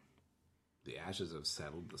of wood? The ashes have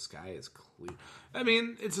settled, the sky is clear. I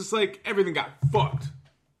mean, it's just everything got fucked.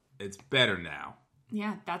 It's better now.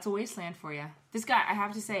 Yeah, that's a wasteland for you. This guy, I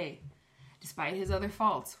have to say, despite his other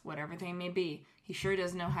faults, whatever they may be, he sure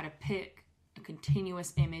does know how to pick a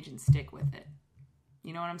continuous image and stick with it.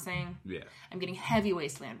 You know what I'm saying? Yeah. I'm getting heavy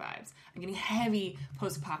Wasteland vibes. I'm getting heavy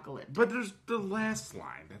post-apocalyptic. But there's the last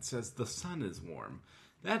line that says the sun is warm.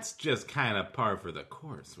 That's just kind of par for the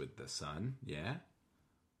course with the sun, yeah?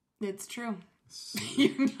 It's true.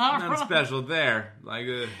 You're not Nothing wrong. special there. Like,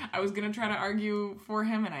 I was going to try to argue for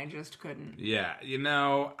him, and I just couldn't. yeah,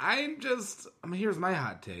 here's my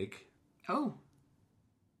hot take. Oh.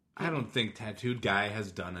 I don't think Tattooed Guy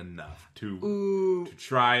has done enough to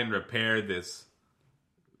try and repair this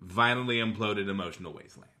violently imploded emotional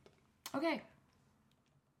wasteland. Okay.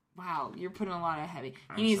 Wow, you're putting a lot of heavy.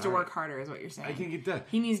 He needs to work harder, is what you're saying. I think it does.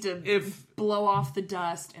 He needs to blow off the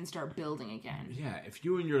dust and start building again. Yeah, if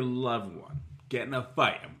you and your loved one get in a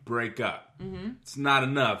fight and break up, it's not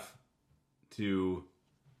enough to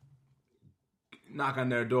knock on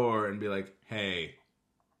their door and be like, hey,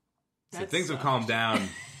 so things have calmed down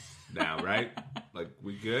now, right? Like,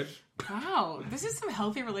 we good? Wow, this is some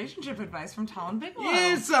healthy relationship advice from Talon Bigelow.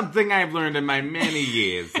 It's something I've learned in my many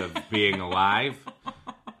years of being alive.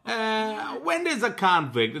 When there's a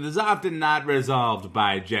conflict, it is often not resolved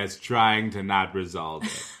by just trying to not resolve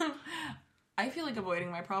it. I feel like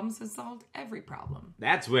avoiding my problems has solved every problem.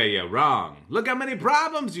 That's where you're wrong. Look how many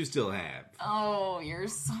problems you still have. Oh, you're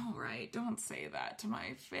so right. Don't say that to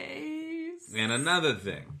my face. And another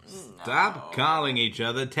thing, stop calling each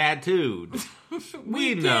other tattooed.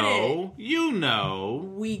 We get know, you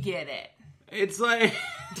know. We get it. It's like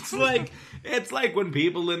when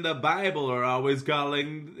people in the Bible are always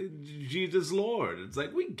calling Jesus Lord. It's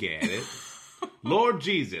like, we get it. Lord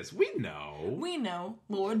Jesus, we know. We know.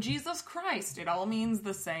 Lord Jesus Christ. It all means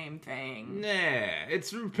the same thing. Nah,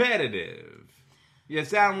 it's repetitive. You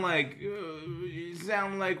sound like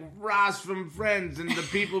Ross from Friends and the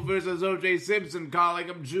People versus O.J. Simpson calling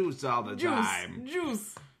him Juice all the time.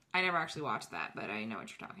 Juice. I never actually watched that, but I know what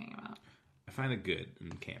you're talking about. I find it good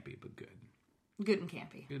and campy, but good. Good and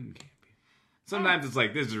campy. Good and campy. Sometimes it's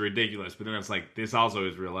like, this is ridiculous, but then it's like, this also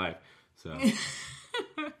is real life. So,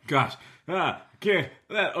 gosh, can't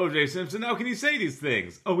that O.J. Simpson, how can he say these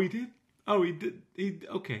things? Oh, he did? Oh, he did?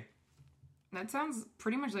 Okay. That sounds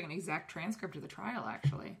pretty much like an exact transcript of the trial,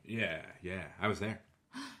 actually. Yeah, I was there.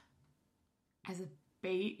 As a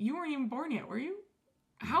baby, you weren't even born yet, were you?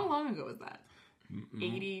 How long ago was that?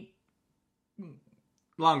 80...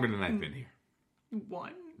 Longer than I've been here.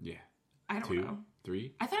 1? Yeah. I don't 2, know.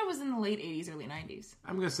 3? I thought it was in the late 80s, early 90s.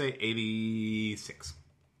 I'm going to say 86.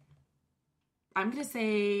 I'm going to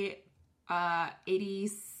say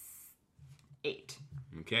 88.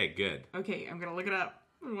 Okay, good. Okay, I'm going to look it up.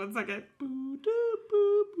 1 second.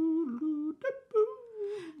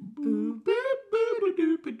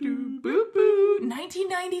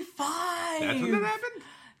 1995! That's when that happened?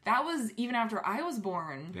 That was even after I was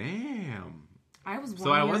born. Damn. I was 1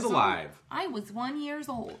 So I was alive. I was 1 year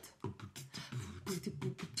old.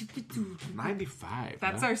 95.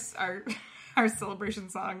 That's our celebration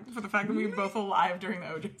song for the fact that we were both alive during the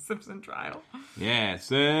O.J. Simpson trial. Yeah,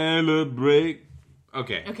 celebrate.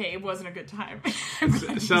 Okay. Okay, it wasn't a good time.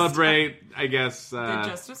 Celebrate, I guess. The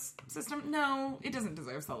justice system? No, it doesn't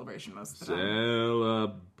deserve celebration most of the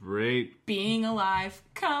time. Celebrate. Being alive.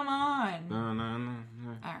 Come on. No.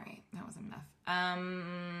 All right, that was enough.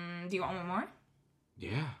 Do you want one more?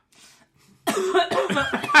 Yeah.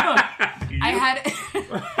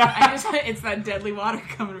 It's that deadly water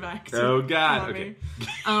coming back. Oh, God. Okay.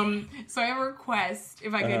 So I have a request.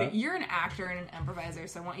 If I could, you're an actor and an improviser,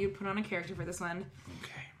 so I want you to put on a character for this one.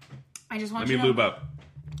 Okay. I just want Let me lube up.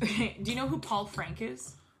 Do you know who Paul Frank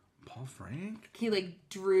is? Paul Frank? He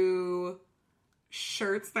drew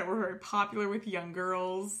shirts that were very popular with young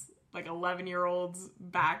girls, like 11-year-olds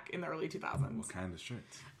back in the early 2000s. What kind of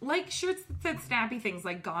shirts? Like shirts that said snappy things,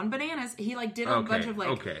 like Gone Bananas. He did a bunch of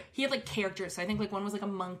he had characters. So I think one was a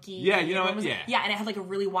monkey. Yeah, you know what? Yeah, and it had a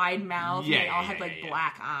really wide mouth. Yeah, and they all had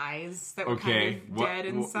black eyes that were kind of dead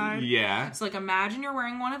inside. Yeah. So imagine you're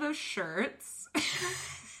wearing one of those shirts.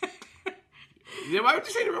 Yeah, why would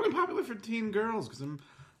you say they're really popular for teen girls? Because I'm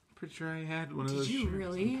pretty sure I had one of those shirts. Did you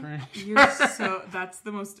really? You're that's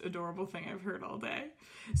the most adorable thing I've heard all day.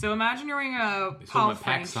 So imagine you're wearing a Paul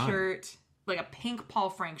Frank shirt, like a pink Paul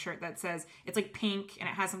Frank shirt that says, it's pink and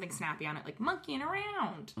it has something snappy on it, like monkeying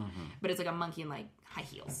around. Mm-hmm. But it's a monkey in high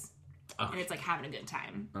heels. Okay. And it's having a good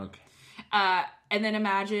time. Okay. And then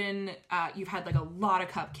imagine you've had a lot of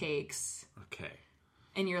cupcakes. Okay.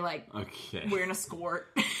 And you're wearing a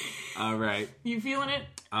skirt. All right. You feeling it?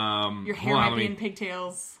 Your hair might be in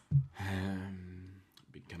pigtails.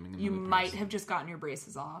 Becoming you might have just gotten your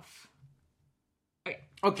braces off. Okay.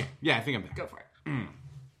 Okay. Yeah, I think I'm there. Go for it.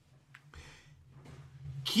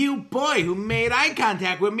 cute boy who made eye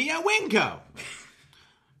contact with me at Winco.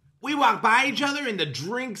 We walked by each other in the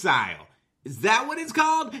drinks aisle. Is that what it's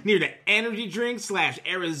called? Near the energy drink /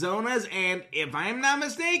 Arizona's, and if I'm not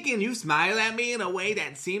mistaken, you smiled at me in a way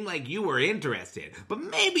that seemed like you were interested. But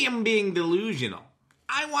maybe I'm being delusional.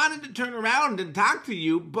 I wanted to turn around and talk to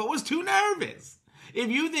you, but was too nervous. If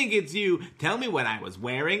you think it's you, tell me what I was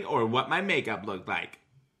wearing or what my makeup looked like.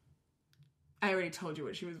 I already told you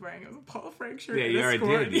what she was wearing. It was a Paul Frank shirt. Yeah, you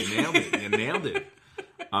already did. You nailed it. You nailed it.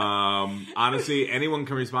 Honestly, anyone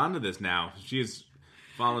can respond to this now. She's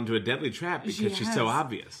fallen into a deadly trap because she's so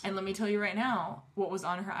obvious. And let me tell you right now, what was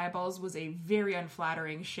on her eyeballs was a very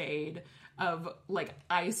unflattering shade of like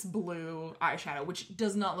ice blue eyeshadow, which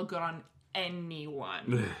does not look good on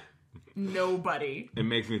anyone. Nobody. It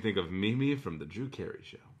makes me think of Mimi from the Drew Carey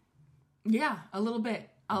Show. Yeah, a little bit.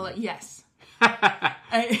 Yes.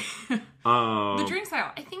 The drink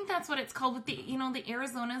style. I think that's what it's called with the the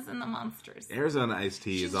Arizonas and the Monsters. Arizona iced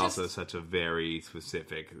tea is also such a very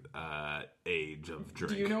specific age of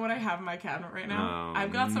drink. Do you know what I have in my cabinet right now?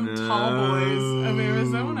 I've got some tall boys of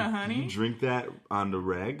Arizona, honey. You drink that on the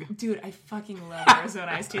reg? Dude, I fucking love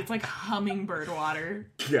Arizona iced tea. It's like hummingbird water.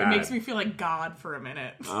 God. It makes me feel like God for a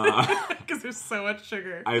minute. Because there's so much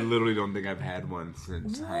sugar. I literally don't think I've had one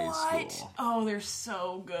since high school. Oh, they're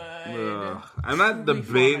so good. I'm not the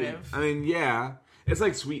big... I mean, yeah. It's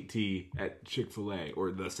like sweet tea at Chick-fil-A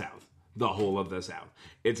or the South. The whole of the South.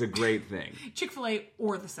 It's a great thing. Chick-fil-A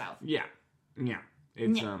or the South. Yeah.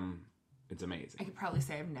 It's amazing. I could probably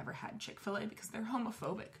say I've never had Chick-fil-A because they're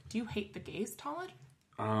homophobic. Do you hate the gays, Todd?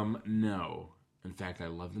 No. In fact, I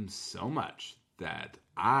love them so much that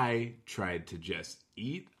I tried to just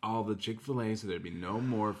eat all the Chick-fil-A so there'd be no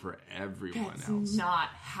more for everyone else. That's not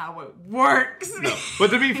how it works. No. But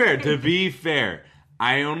to be fair,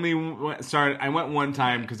 I went one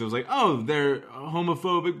time because it was like, oh, their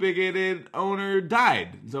homophobic, bigoted owner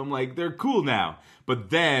died. So I'm like, they're cool now. But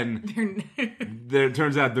then it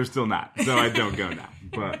turns out they're still not. So I don't go now.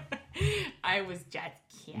 But I was just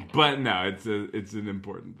kidding. But no, it's an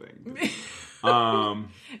important thing.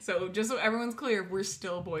 So just so everyone's clear, we're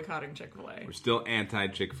still boycotting Chick-fil-A. We're still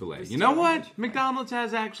anti-Chick-fil-A. You know what? McDonald's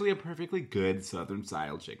has actually a perfectly good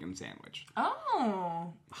Southern-style chicken sandwich.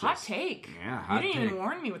 Oh, hot take. Yeah, hot take. You didn't even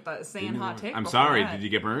warn me with that saying hot take. I'm sorry. Did you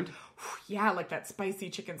get burned? Yeah, like that spicy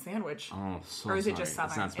chicken sandwich. Oh, so Or is sorry. it just Southern?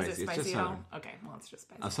 It's not spicy. Is it spicy it's just at all? Southern. Okay, well, it's just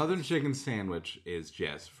spicy. A Southern chicken sandwich is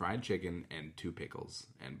just fried chicken and 2 pickles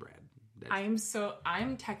and bread.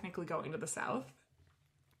 I'm technically going to the South.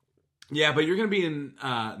 Yeah, but you're going to be in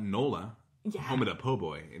NOLA, home of the po'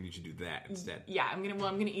 boy, and you should do that instead. Yeah, I'm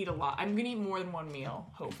gonna eat a lot. I'm gonna eat more than one meal,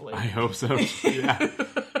 hopefully. I hope so. Yeah.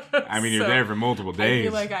 I mean, you're there for multiple days. I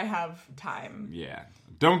feel like I have time. Yeah.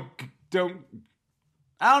 Don't.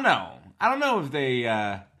 I don't know. I don't know if they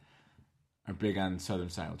are big on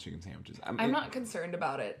Southern-style chicken sandwiches. I'm not concerned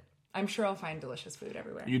about it. I'm sure I'll find delicious food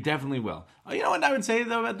everywhere. You definitely will. Oh, you know what I would say,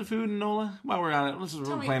 though, about the food in NOLA? While we're on it,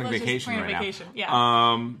 we're planning vacation right now.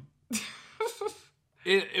 Yeah.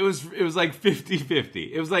 It was like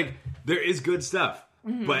 50-50. It was like, there is good stuff,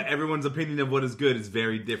 but everyone's opinion of what is good is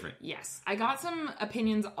very different. Yes. I got some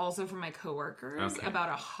opinions also from my coworkers about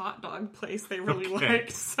a hot dog place they really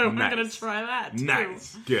liked, so I'm going to try that too.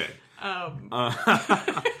 Nice. Good. Got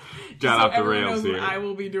off the rails here. I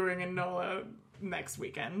will be doing in NOLA next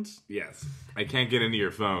weekend. Yes. I can't get into your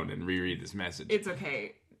phone and reread this message. It's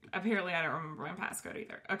okay. Apparently I don't remember my passcode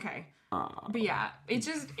either. Okay. But yeah, it's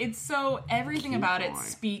so, everything about it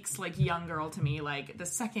speaks like young girl to me. Like the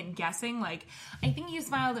second guessing, like, I think you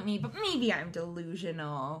smiled at me, but maybe I'm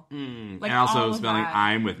delusional. Like, and also spelling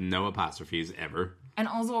I'm with no apostrophes ever. And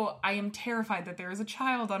also, I am terrified that there is a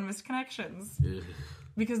child on Missed Connections.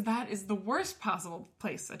 Because that is the worst possible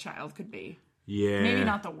place a child could be. Yeah. Maybe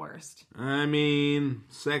not the worst. I mean,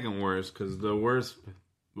 second worst, because the worst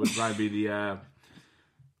would probably be the,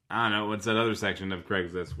 I don't know, what's that other section of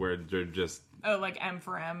Craigslist where they're just... Oh, like M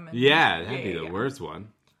for M. Yeah, that'd be the worst one.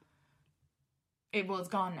 It's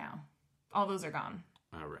gone now. All those are gone.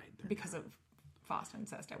 All right. Because of FOSTA and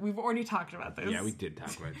SESTA. We've already talked about this. Yeah, we did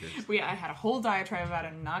talk about this. I had a whole diatribe about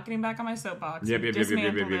it, not getting back on my soapbox. Yep.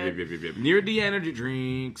 Near the energy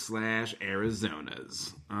drink /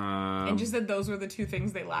 Arizona's. And just that those were the two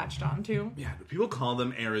things they latched onto. Yeah, do people call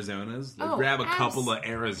them Arizonas? Like grab a couple of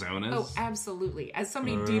Arizonas? Oh, absolutely. As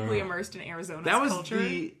somebody deeply immersed in Arizona's culture. That was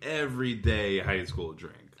the everyday high school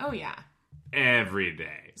drink. Oh, yeah. Every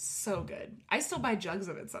day. So good. I still buy jugs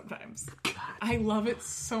of it sometimes. God. I love it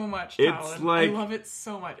so much, Colin. It's like, I love it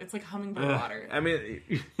so much. It's like hummingbird water. I mean,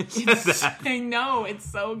 I know. It's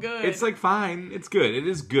so good. It's like fine. It's good. It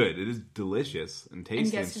is good. It is delicious and tasty.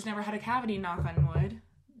 And guess who's never had a cavity, knock on wood?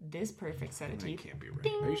 this perfect set of That teeth. can't be right.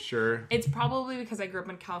 Ding. Are you sure? It's probably because I grew up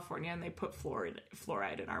in California and they put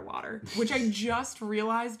fluoride in our water, which I just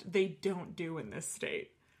realized they don't do in this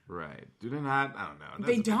state. Right. Do they not? I don't know. That's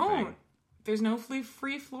They a big don't. thing. There's no free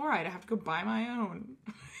fluoride. I have to go buy my own.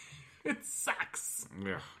 It sucks.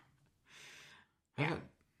 Yeah. Yeah.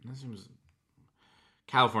 That seems...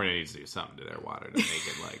 California needs to do something to their water to make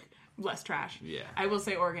it like... Less trash. Yeah. I will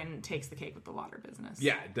say Oregon takes the cake with the water business.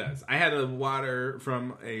 Yeah, it does. I had a water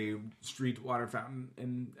from a street water fountain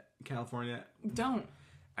in California. Don't.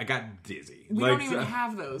 I got dizzy. We don't even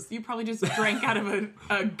have those. You probably just drank out of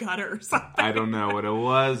a gutter or something. I don't know what it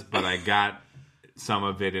was, but I got some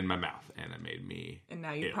of it in my mouth, and it made me And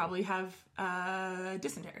now you ill. probably have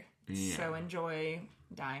dysentery. Yeah. So enjoy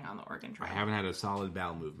dying on the Oregon I Trail. haven't had a solid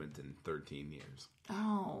bowel movement in 13 years.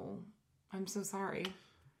 Oh, I'm so sorry.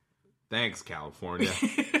 Thanks, California.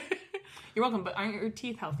 You're welcome, but aren't your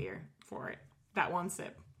teeth healthier for it? That one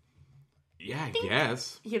sip. Yeah, I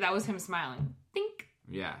guess. Yeah, that was him smiling. Think.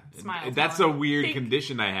 Yeah. Smile, That's a Colin. weird Think.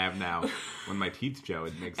 condition I have now. When my teeth show,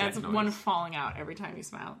 it makes That's that noise. one falling out every time you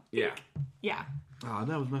smile. Yeah. Yeah. Oh,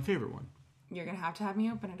 that was my favorite one. You're going to have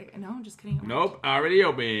me open it. No, just kidding. It won't. Nope, already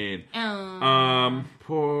open.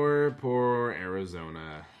 Poor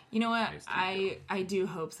Arizona. You know what? Nice to I do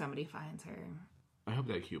hope somebody finds her. I hope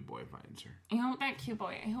that cute boy finds her. I hope that cute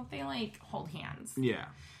boy. I hope they hold hands. Yeah.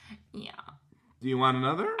 Yeah. Do you want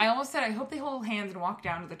another? I almost said I hope they hold hands and walk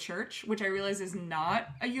down to the church, which I realize is not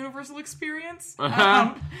a universal experience.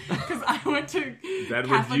 Because I went to Is that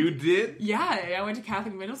Catholic, what you did? Yeah, I went to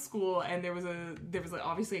Catholic middle school, and there was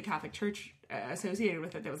obviously a Catholic church associated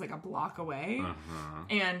with it that was like a block away,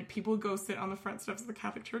 and people would go sit on the front steps of the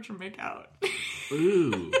Catholic church and make out.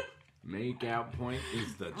 Ooh. Make out point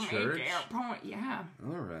is the church. Make out point, yeah.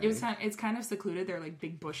 All right. It's kind of secluded. There are like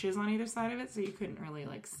big bushes on either side of it, so you couldn't really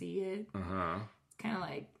like see it. It's kind of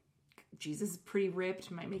like Jesus is pretty ripped,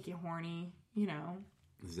 might make you horny, you know.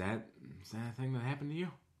 Is that a thing that happened to you?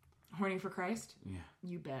 Horny for Christ? Yeah.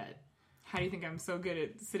 You bet. How do you think I'm so good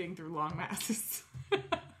at sitting through long masses?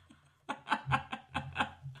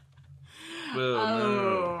 Well,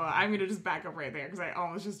 I'm going to just back up right there because I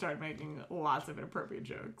almost just started making lots of inappropriate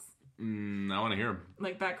jokes. I want to hear him.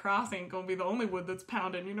 Like that cross ain't going to be the only wood that's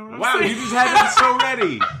pounding, you know what I'm Wow, saying? you just had that so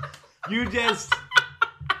ready. You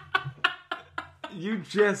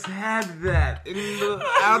just had that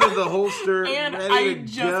out of the holster, And ready I to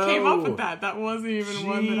just go. came up with that. That wasn't even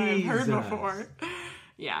one that I had heard Jesus. before.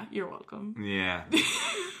 Yeah, you're welcome. Yeah.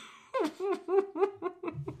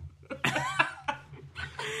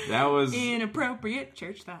 That was Inappropriate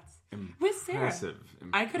church thoughts with Sarah. impressive.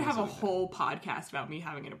 I could have a whole podcast about me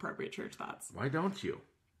having inappropriate church thoughts. Why don't you?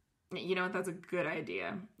 You know what? That's a good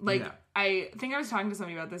idea. Like, Yeah. I think I was talking to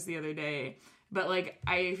somebody about this the other day, but like,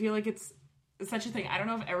 I feel like it's such a thing. I don't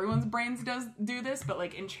know if everyone's brains do this, but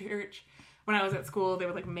like in church, when I was at school, they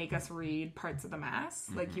would like make us read parts of the mass.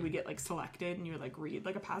 Like you would get like selected and you would like read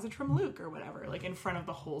like a passage from Luke or whatever, like in front of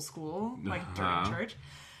the whole school, like during church.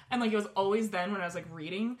 And like it was always then when I was like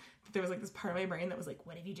reading that there was like this part of my brain that was like,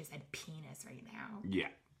 what if you just had penis right now? Yeah.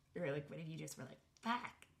 Or like, what if you just were like,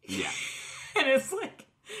 fuck? Yeah. And it's like,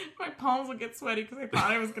 my palms would get sweaty because I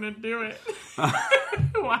thought I was going to do it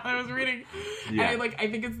while I was reading. Yeah. And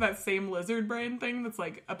I think it's that same lizard brain thing that's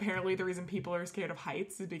like, apparently the reason people are scared of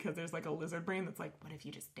heights is because there's like a lizard brain that's like, what if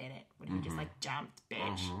you just did it? What if you just like jumped,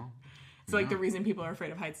 bitch? So like the reason people are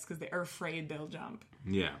afraid of heights is because they are afraid they'll jump.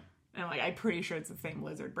 Yeah. And like, I'm pretty sure it's the same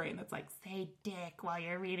lizard brain that's like, say dick while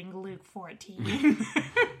you're reading Luke 14.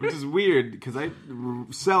 Which is weird because I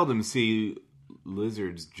seldom see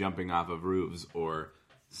lizards jumping off of roofs or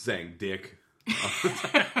saying dick.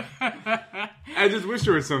 I just wish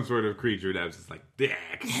there was some sort of creature that was just like dick.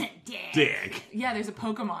 Dick. Yeah, there's a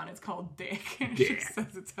Pokemon. It's called Dick. It Dick. just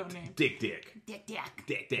says its own name. Dick. Dick.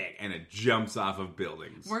 Dick. And it jumps off of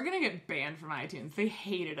buildings. We're gonna get banned from iTunes. They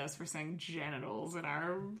hated us for saying genitals in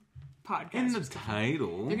our podcast. In the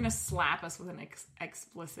title. They're gonna slap us with an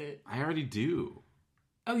explicit. I already do.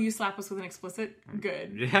 Oh, you slap us with an explicit?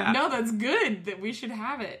 Good. Yeah. No, that's good. That we should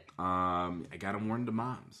have it. I gotta warn the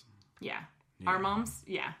moms. Yeah. Our moms?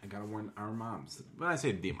 Yeah. I gotta warn our moms. When I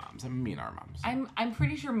say the moms, I mean our moms. I'm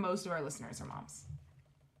pretty sure most of our listeners are moms.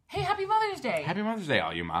 Hey, happy Mother's Day! Happy Mother's Day,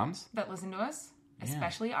 all you moms. That listen to us.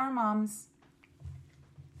 Especially our moms.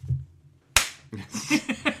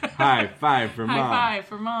 High five for mom. High five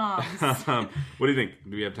for moms. What do you think?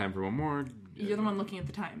 Do we have time for one more? You're the one looking at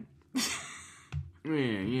the time. Yeah.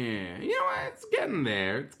 You know what? It's getting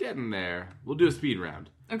there. We'll do a speed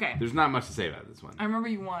round. Okay. There's not much to say about this one. I remember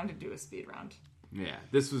you wanted to do a speed round. Yeah.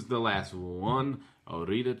 This was the last one. I'll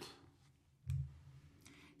read it.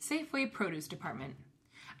 Safeway Produce Department.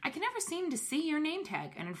 I can never seem to see your name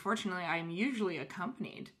tag, and unfortunately, I am usually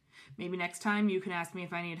accompanied. Maybe next time you can ask me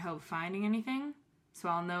if I need help finding anything, so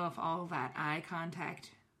I'll know if all that eye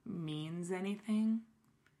contact means anything.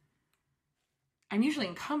 I'm usually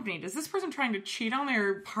accompanied. Is this person trying to cheat on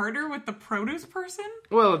their partner with the produce person?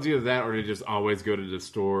 Well, it's either that or to just always go to the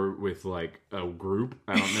store with, like, a group.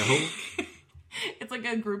 I don't know. It's like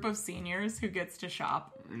a group of seniors who gets to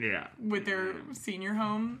shop Yeah. with their senior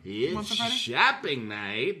home. It's shopping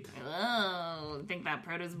night. Oh, think that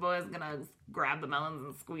produce boy is gonna grab the melons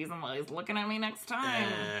and squeeze them while he's looking at me next time?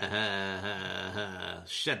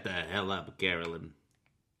 Shut the hell up, Carolyn.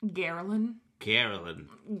 Carolyn? Carolyn.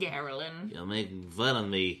 You're making fun of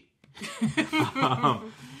me.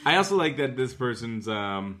 I also like that this person's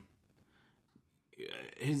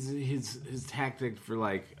his tactic for,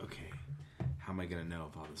 like, okay, how am I gonna know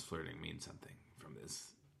if all this flirting means something from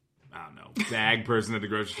this, I don't know, bag person at the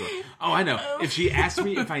grocery store? Oh, I know. If she asks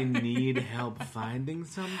me if I need help finding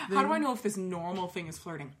something, How do I know if this normal thing is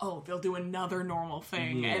flirting? Oh, they'll do another normal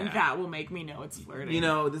thing, Yeah. and that will make me know it's flirting. You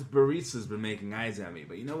know, this barista's been making eyes at me,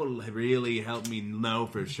 but you know what will really help me know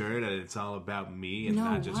for sure that it's all about me and No,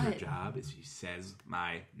 not just her what? job is she says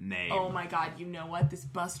my name. Oh my god, you know what? This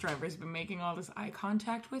bus driver's been making all this eye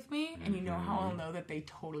contact with me, and you know how I'll know that they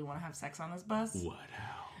totally want to have sex on this bus? What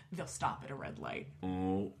hell? They'll stop at a red light.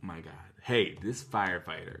 Oh my god. Hey, this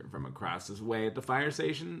firefighter from across this way at the fire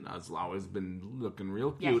station has always been looking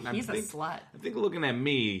real cute. Yeah, and he's a slut. I think looking at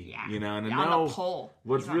me, Yeah. you know, and Yeah, I on know the pole.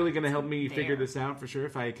 what's He's on really going to help me there. figure this out for sure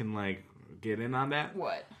if I can, like, get in on that.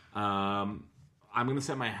 What? I'm going to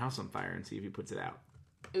set my house on fire and see if he puts it out.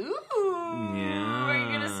 Ooh. Yeah. Are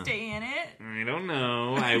you gonna stay in it? I don't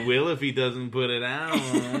know. I will if he doesn't put it out.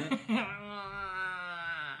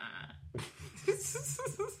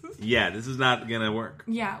 Yeah, this is not going to work.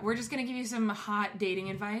 Yeah, we're just gonna give you some hot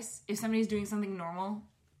dating advice. If somebody's doing something normal,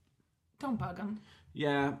 don't bug them.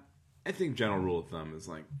 Yeah, I think general rule of thumb is,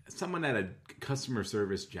 like, someone at a customer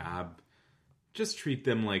service job, just treat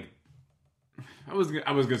them like, I was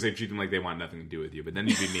gonna say treat them like they want nothing to do with you, but then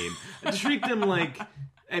you'd be mean. Just treat them like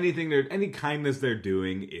any kindness they're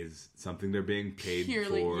doing is something they're being paid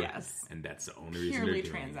Purely, for. yes. And that's the only reason Purely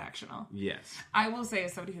they're doing transactional. it. Yes. I will say,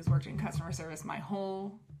 as somebody who's worked in customer service my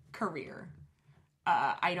whole career,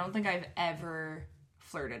 I don't think I've ever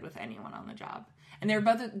flirted with anyone on the job. And there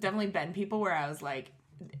have definitely been people where I was like,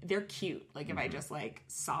 they're cute. Like, if I just, like,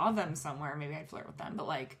 saw them somewhere, maybe I'd flirt with them. But,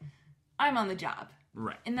 like, I'm on the job.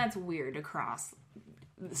 Right. And that's weird across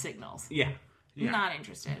the signals. Yeah. Not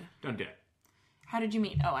interested. Don't do it. How did you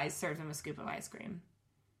meet? Oh, I served them a scoop of ice cream.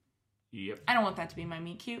 Yep. I don't want that to be my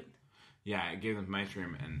meet cute. Yeah, I gave them some ice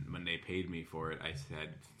cream, and when they paid me for it, I said,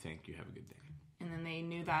 thank you, have a good day. And then they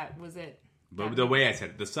knew that was it. But the way I said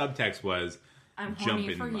it, the subtext was, I'm jump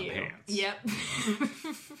horny in for my you. pants. Yep.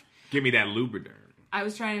 Give me that lubriderm. I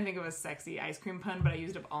was trying to think of a sexy ice cream pun, but I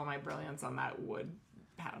used up all my brilliance on that wood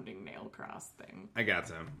pounding nail cross thing. I got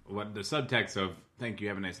some. What the subtext of "Thank you,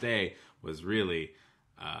 have a nice day" was really,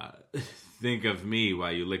 think of me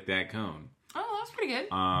while you lick that cone. Oh, that was pretty good.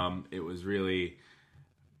 It was really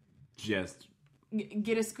just.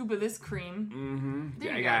 Get a scoop of this cream. Mm-hmm.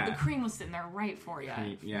 There you go. The cream was sitting there right for you.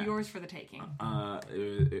 Yeah. Yours for the taking.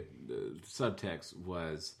 The subtext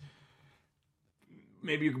was,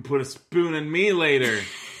 maybe you can put a spoon in me later.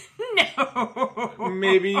 No.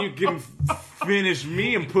 Maybe you can finish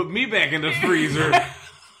me and put me back in the freezer.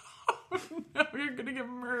 No, you're gonna get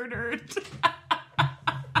murdered.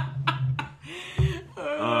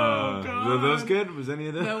 Were those good? Was any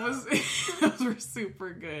of those? Those were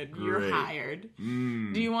super good. You're Great. hired. Do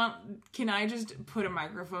you want? Can I just put a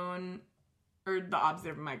microphone, or the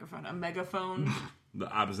opposite of a microphone, a megaphone, The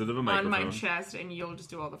opposite of a microphone. on my chest, and you'll just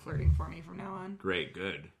do all the flirting for me from now on? Great,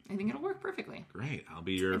 good. I think it'll work perfectly. Great. I'll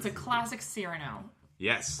be your. It's a classic Cyrano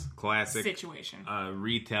Yes, classic situation.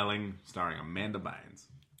 retelling starring Amanda Bynes.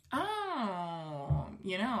 Oh,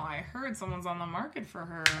 I heard someone's on the market for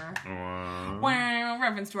her. Wow,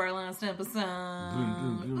 reference to our last episode.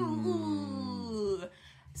 Ooh.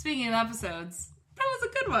 Speaking of episodes, that was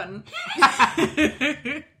a good one.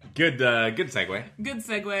 Good segue. Good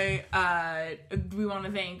segue. We want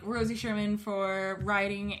to thank Rosie Sherman for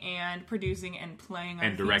writing and producing and playing our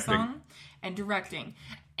And theme directing. song. And directing.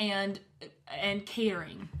 And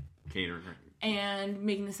catering. Catering. And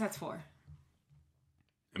making the sets for.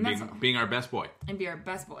 And that's all. being our best boy. And be our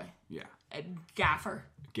best boy. Yeah. Gaffer.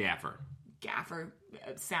 Gaffer.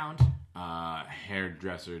 Sound.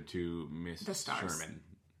 Hairdresser to Miss The stars. Sherman.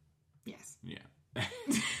 Yes. Yeah.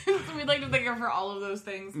 So we'd like to thank her for all of those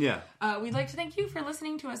things. Yeah. We'd like to thank you for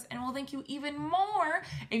listening to us, and we'll thank you even more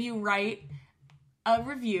if you write a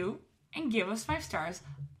review and give us 5 stars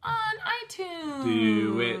on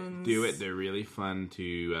iTunes. Do it. They're really fun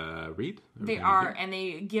to read. They are, and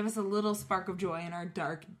they give us a little spark of joy in our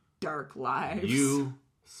dark, dark lives. You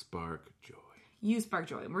spark joy. You spark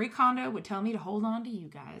joy. Marie Kondo would tell me to hold on to you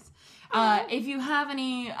guys. If you have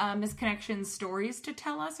any misconnection stories to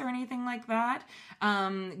tell us or anything like that,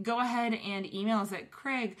 go ahead and email us at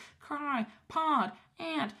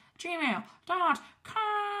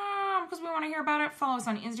craigcrypod@gmail.com because we want to hear about it. Follow us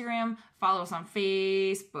on Instagram. Follow us on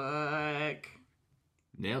Facebook.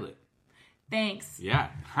 Nailed it. Thanks. Yeah.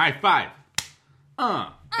 High five.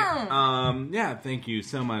 Yeah, thank you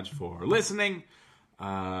so much for listening.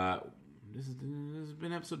 This has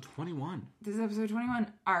been episode 21. This is episode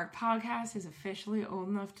 21. Our podcast is officially old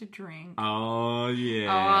enough to drink. Oh, yeah.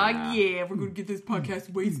 Oh, yeah. We're going to get this podcast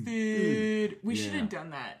wasted. We should have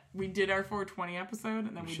done that. We did our 420 episode,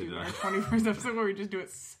 and then we do our 21st episode where we just do it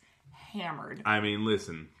hammered. I mean,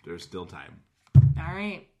 listen, there's still time. All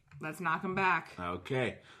right. Let's knock them back.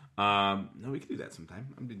 Okay. No, we can do that sometime.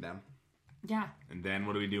 I'm down. Yeah. And then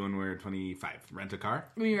what do we do when we're 25? Rent a car?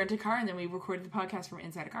 We rent a car, and then we record the podcast from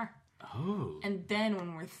inside a car. Oh. And then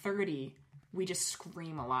when we're 30, we just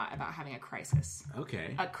scream a lot about having a crisis.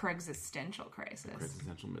 Okay. A Craig's-existential crisis.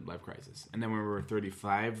 Existential midlife crisis. And then when we're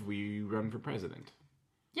 35, we run for president.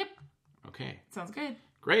 Yep. Okay. Sounds good.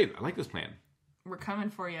 Great. I like this plan. We're coming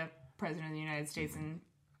for you, President of the United States, in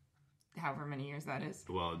however many years that is.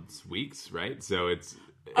 Well, it's weeks, right? So it's...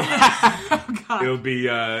 Oh, God. It'll be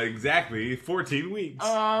exactly 14 weeks.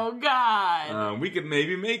 Oh, God. We could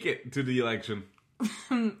maybe make it to the election.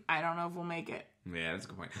 I don't know if we'll make it. Yeah, that's a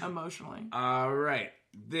good point. Emotionally. All right.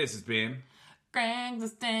 This has been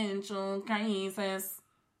Craig's-existential crisis.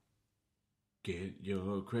 Get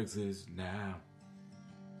your Craigslist now.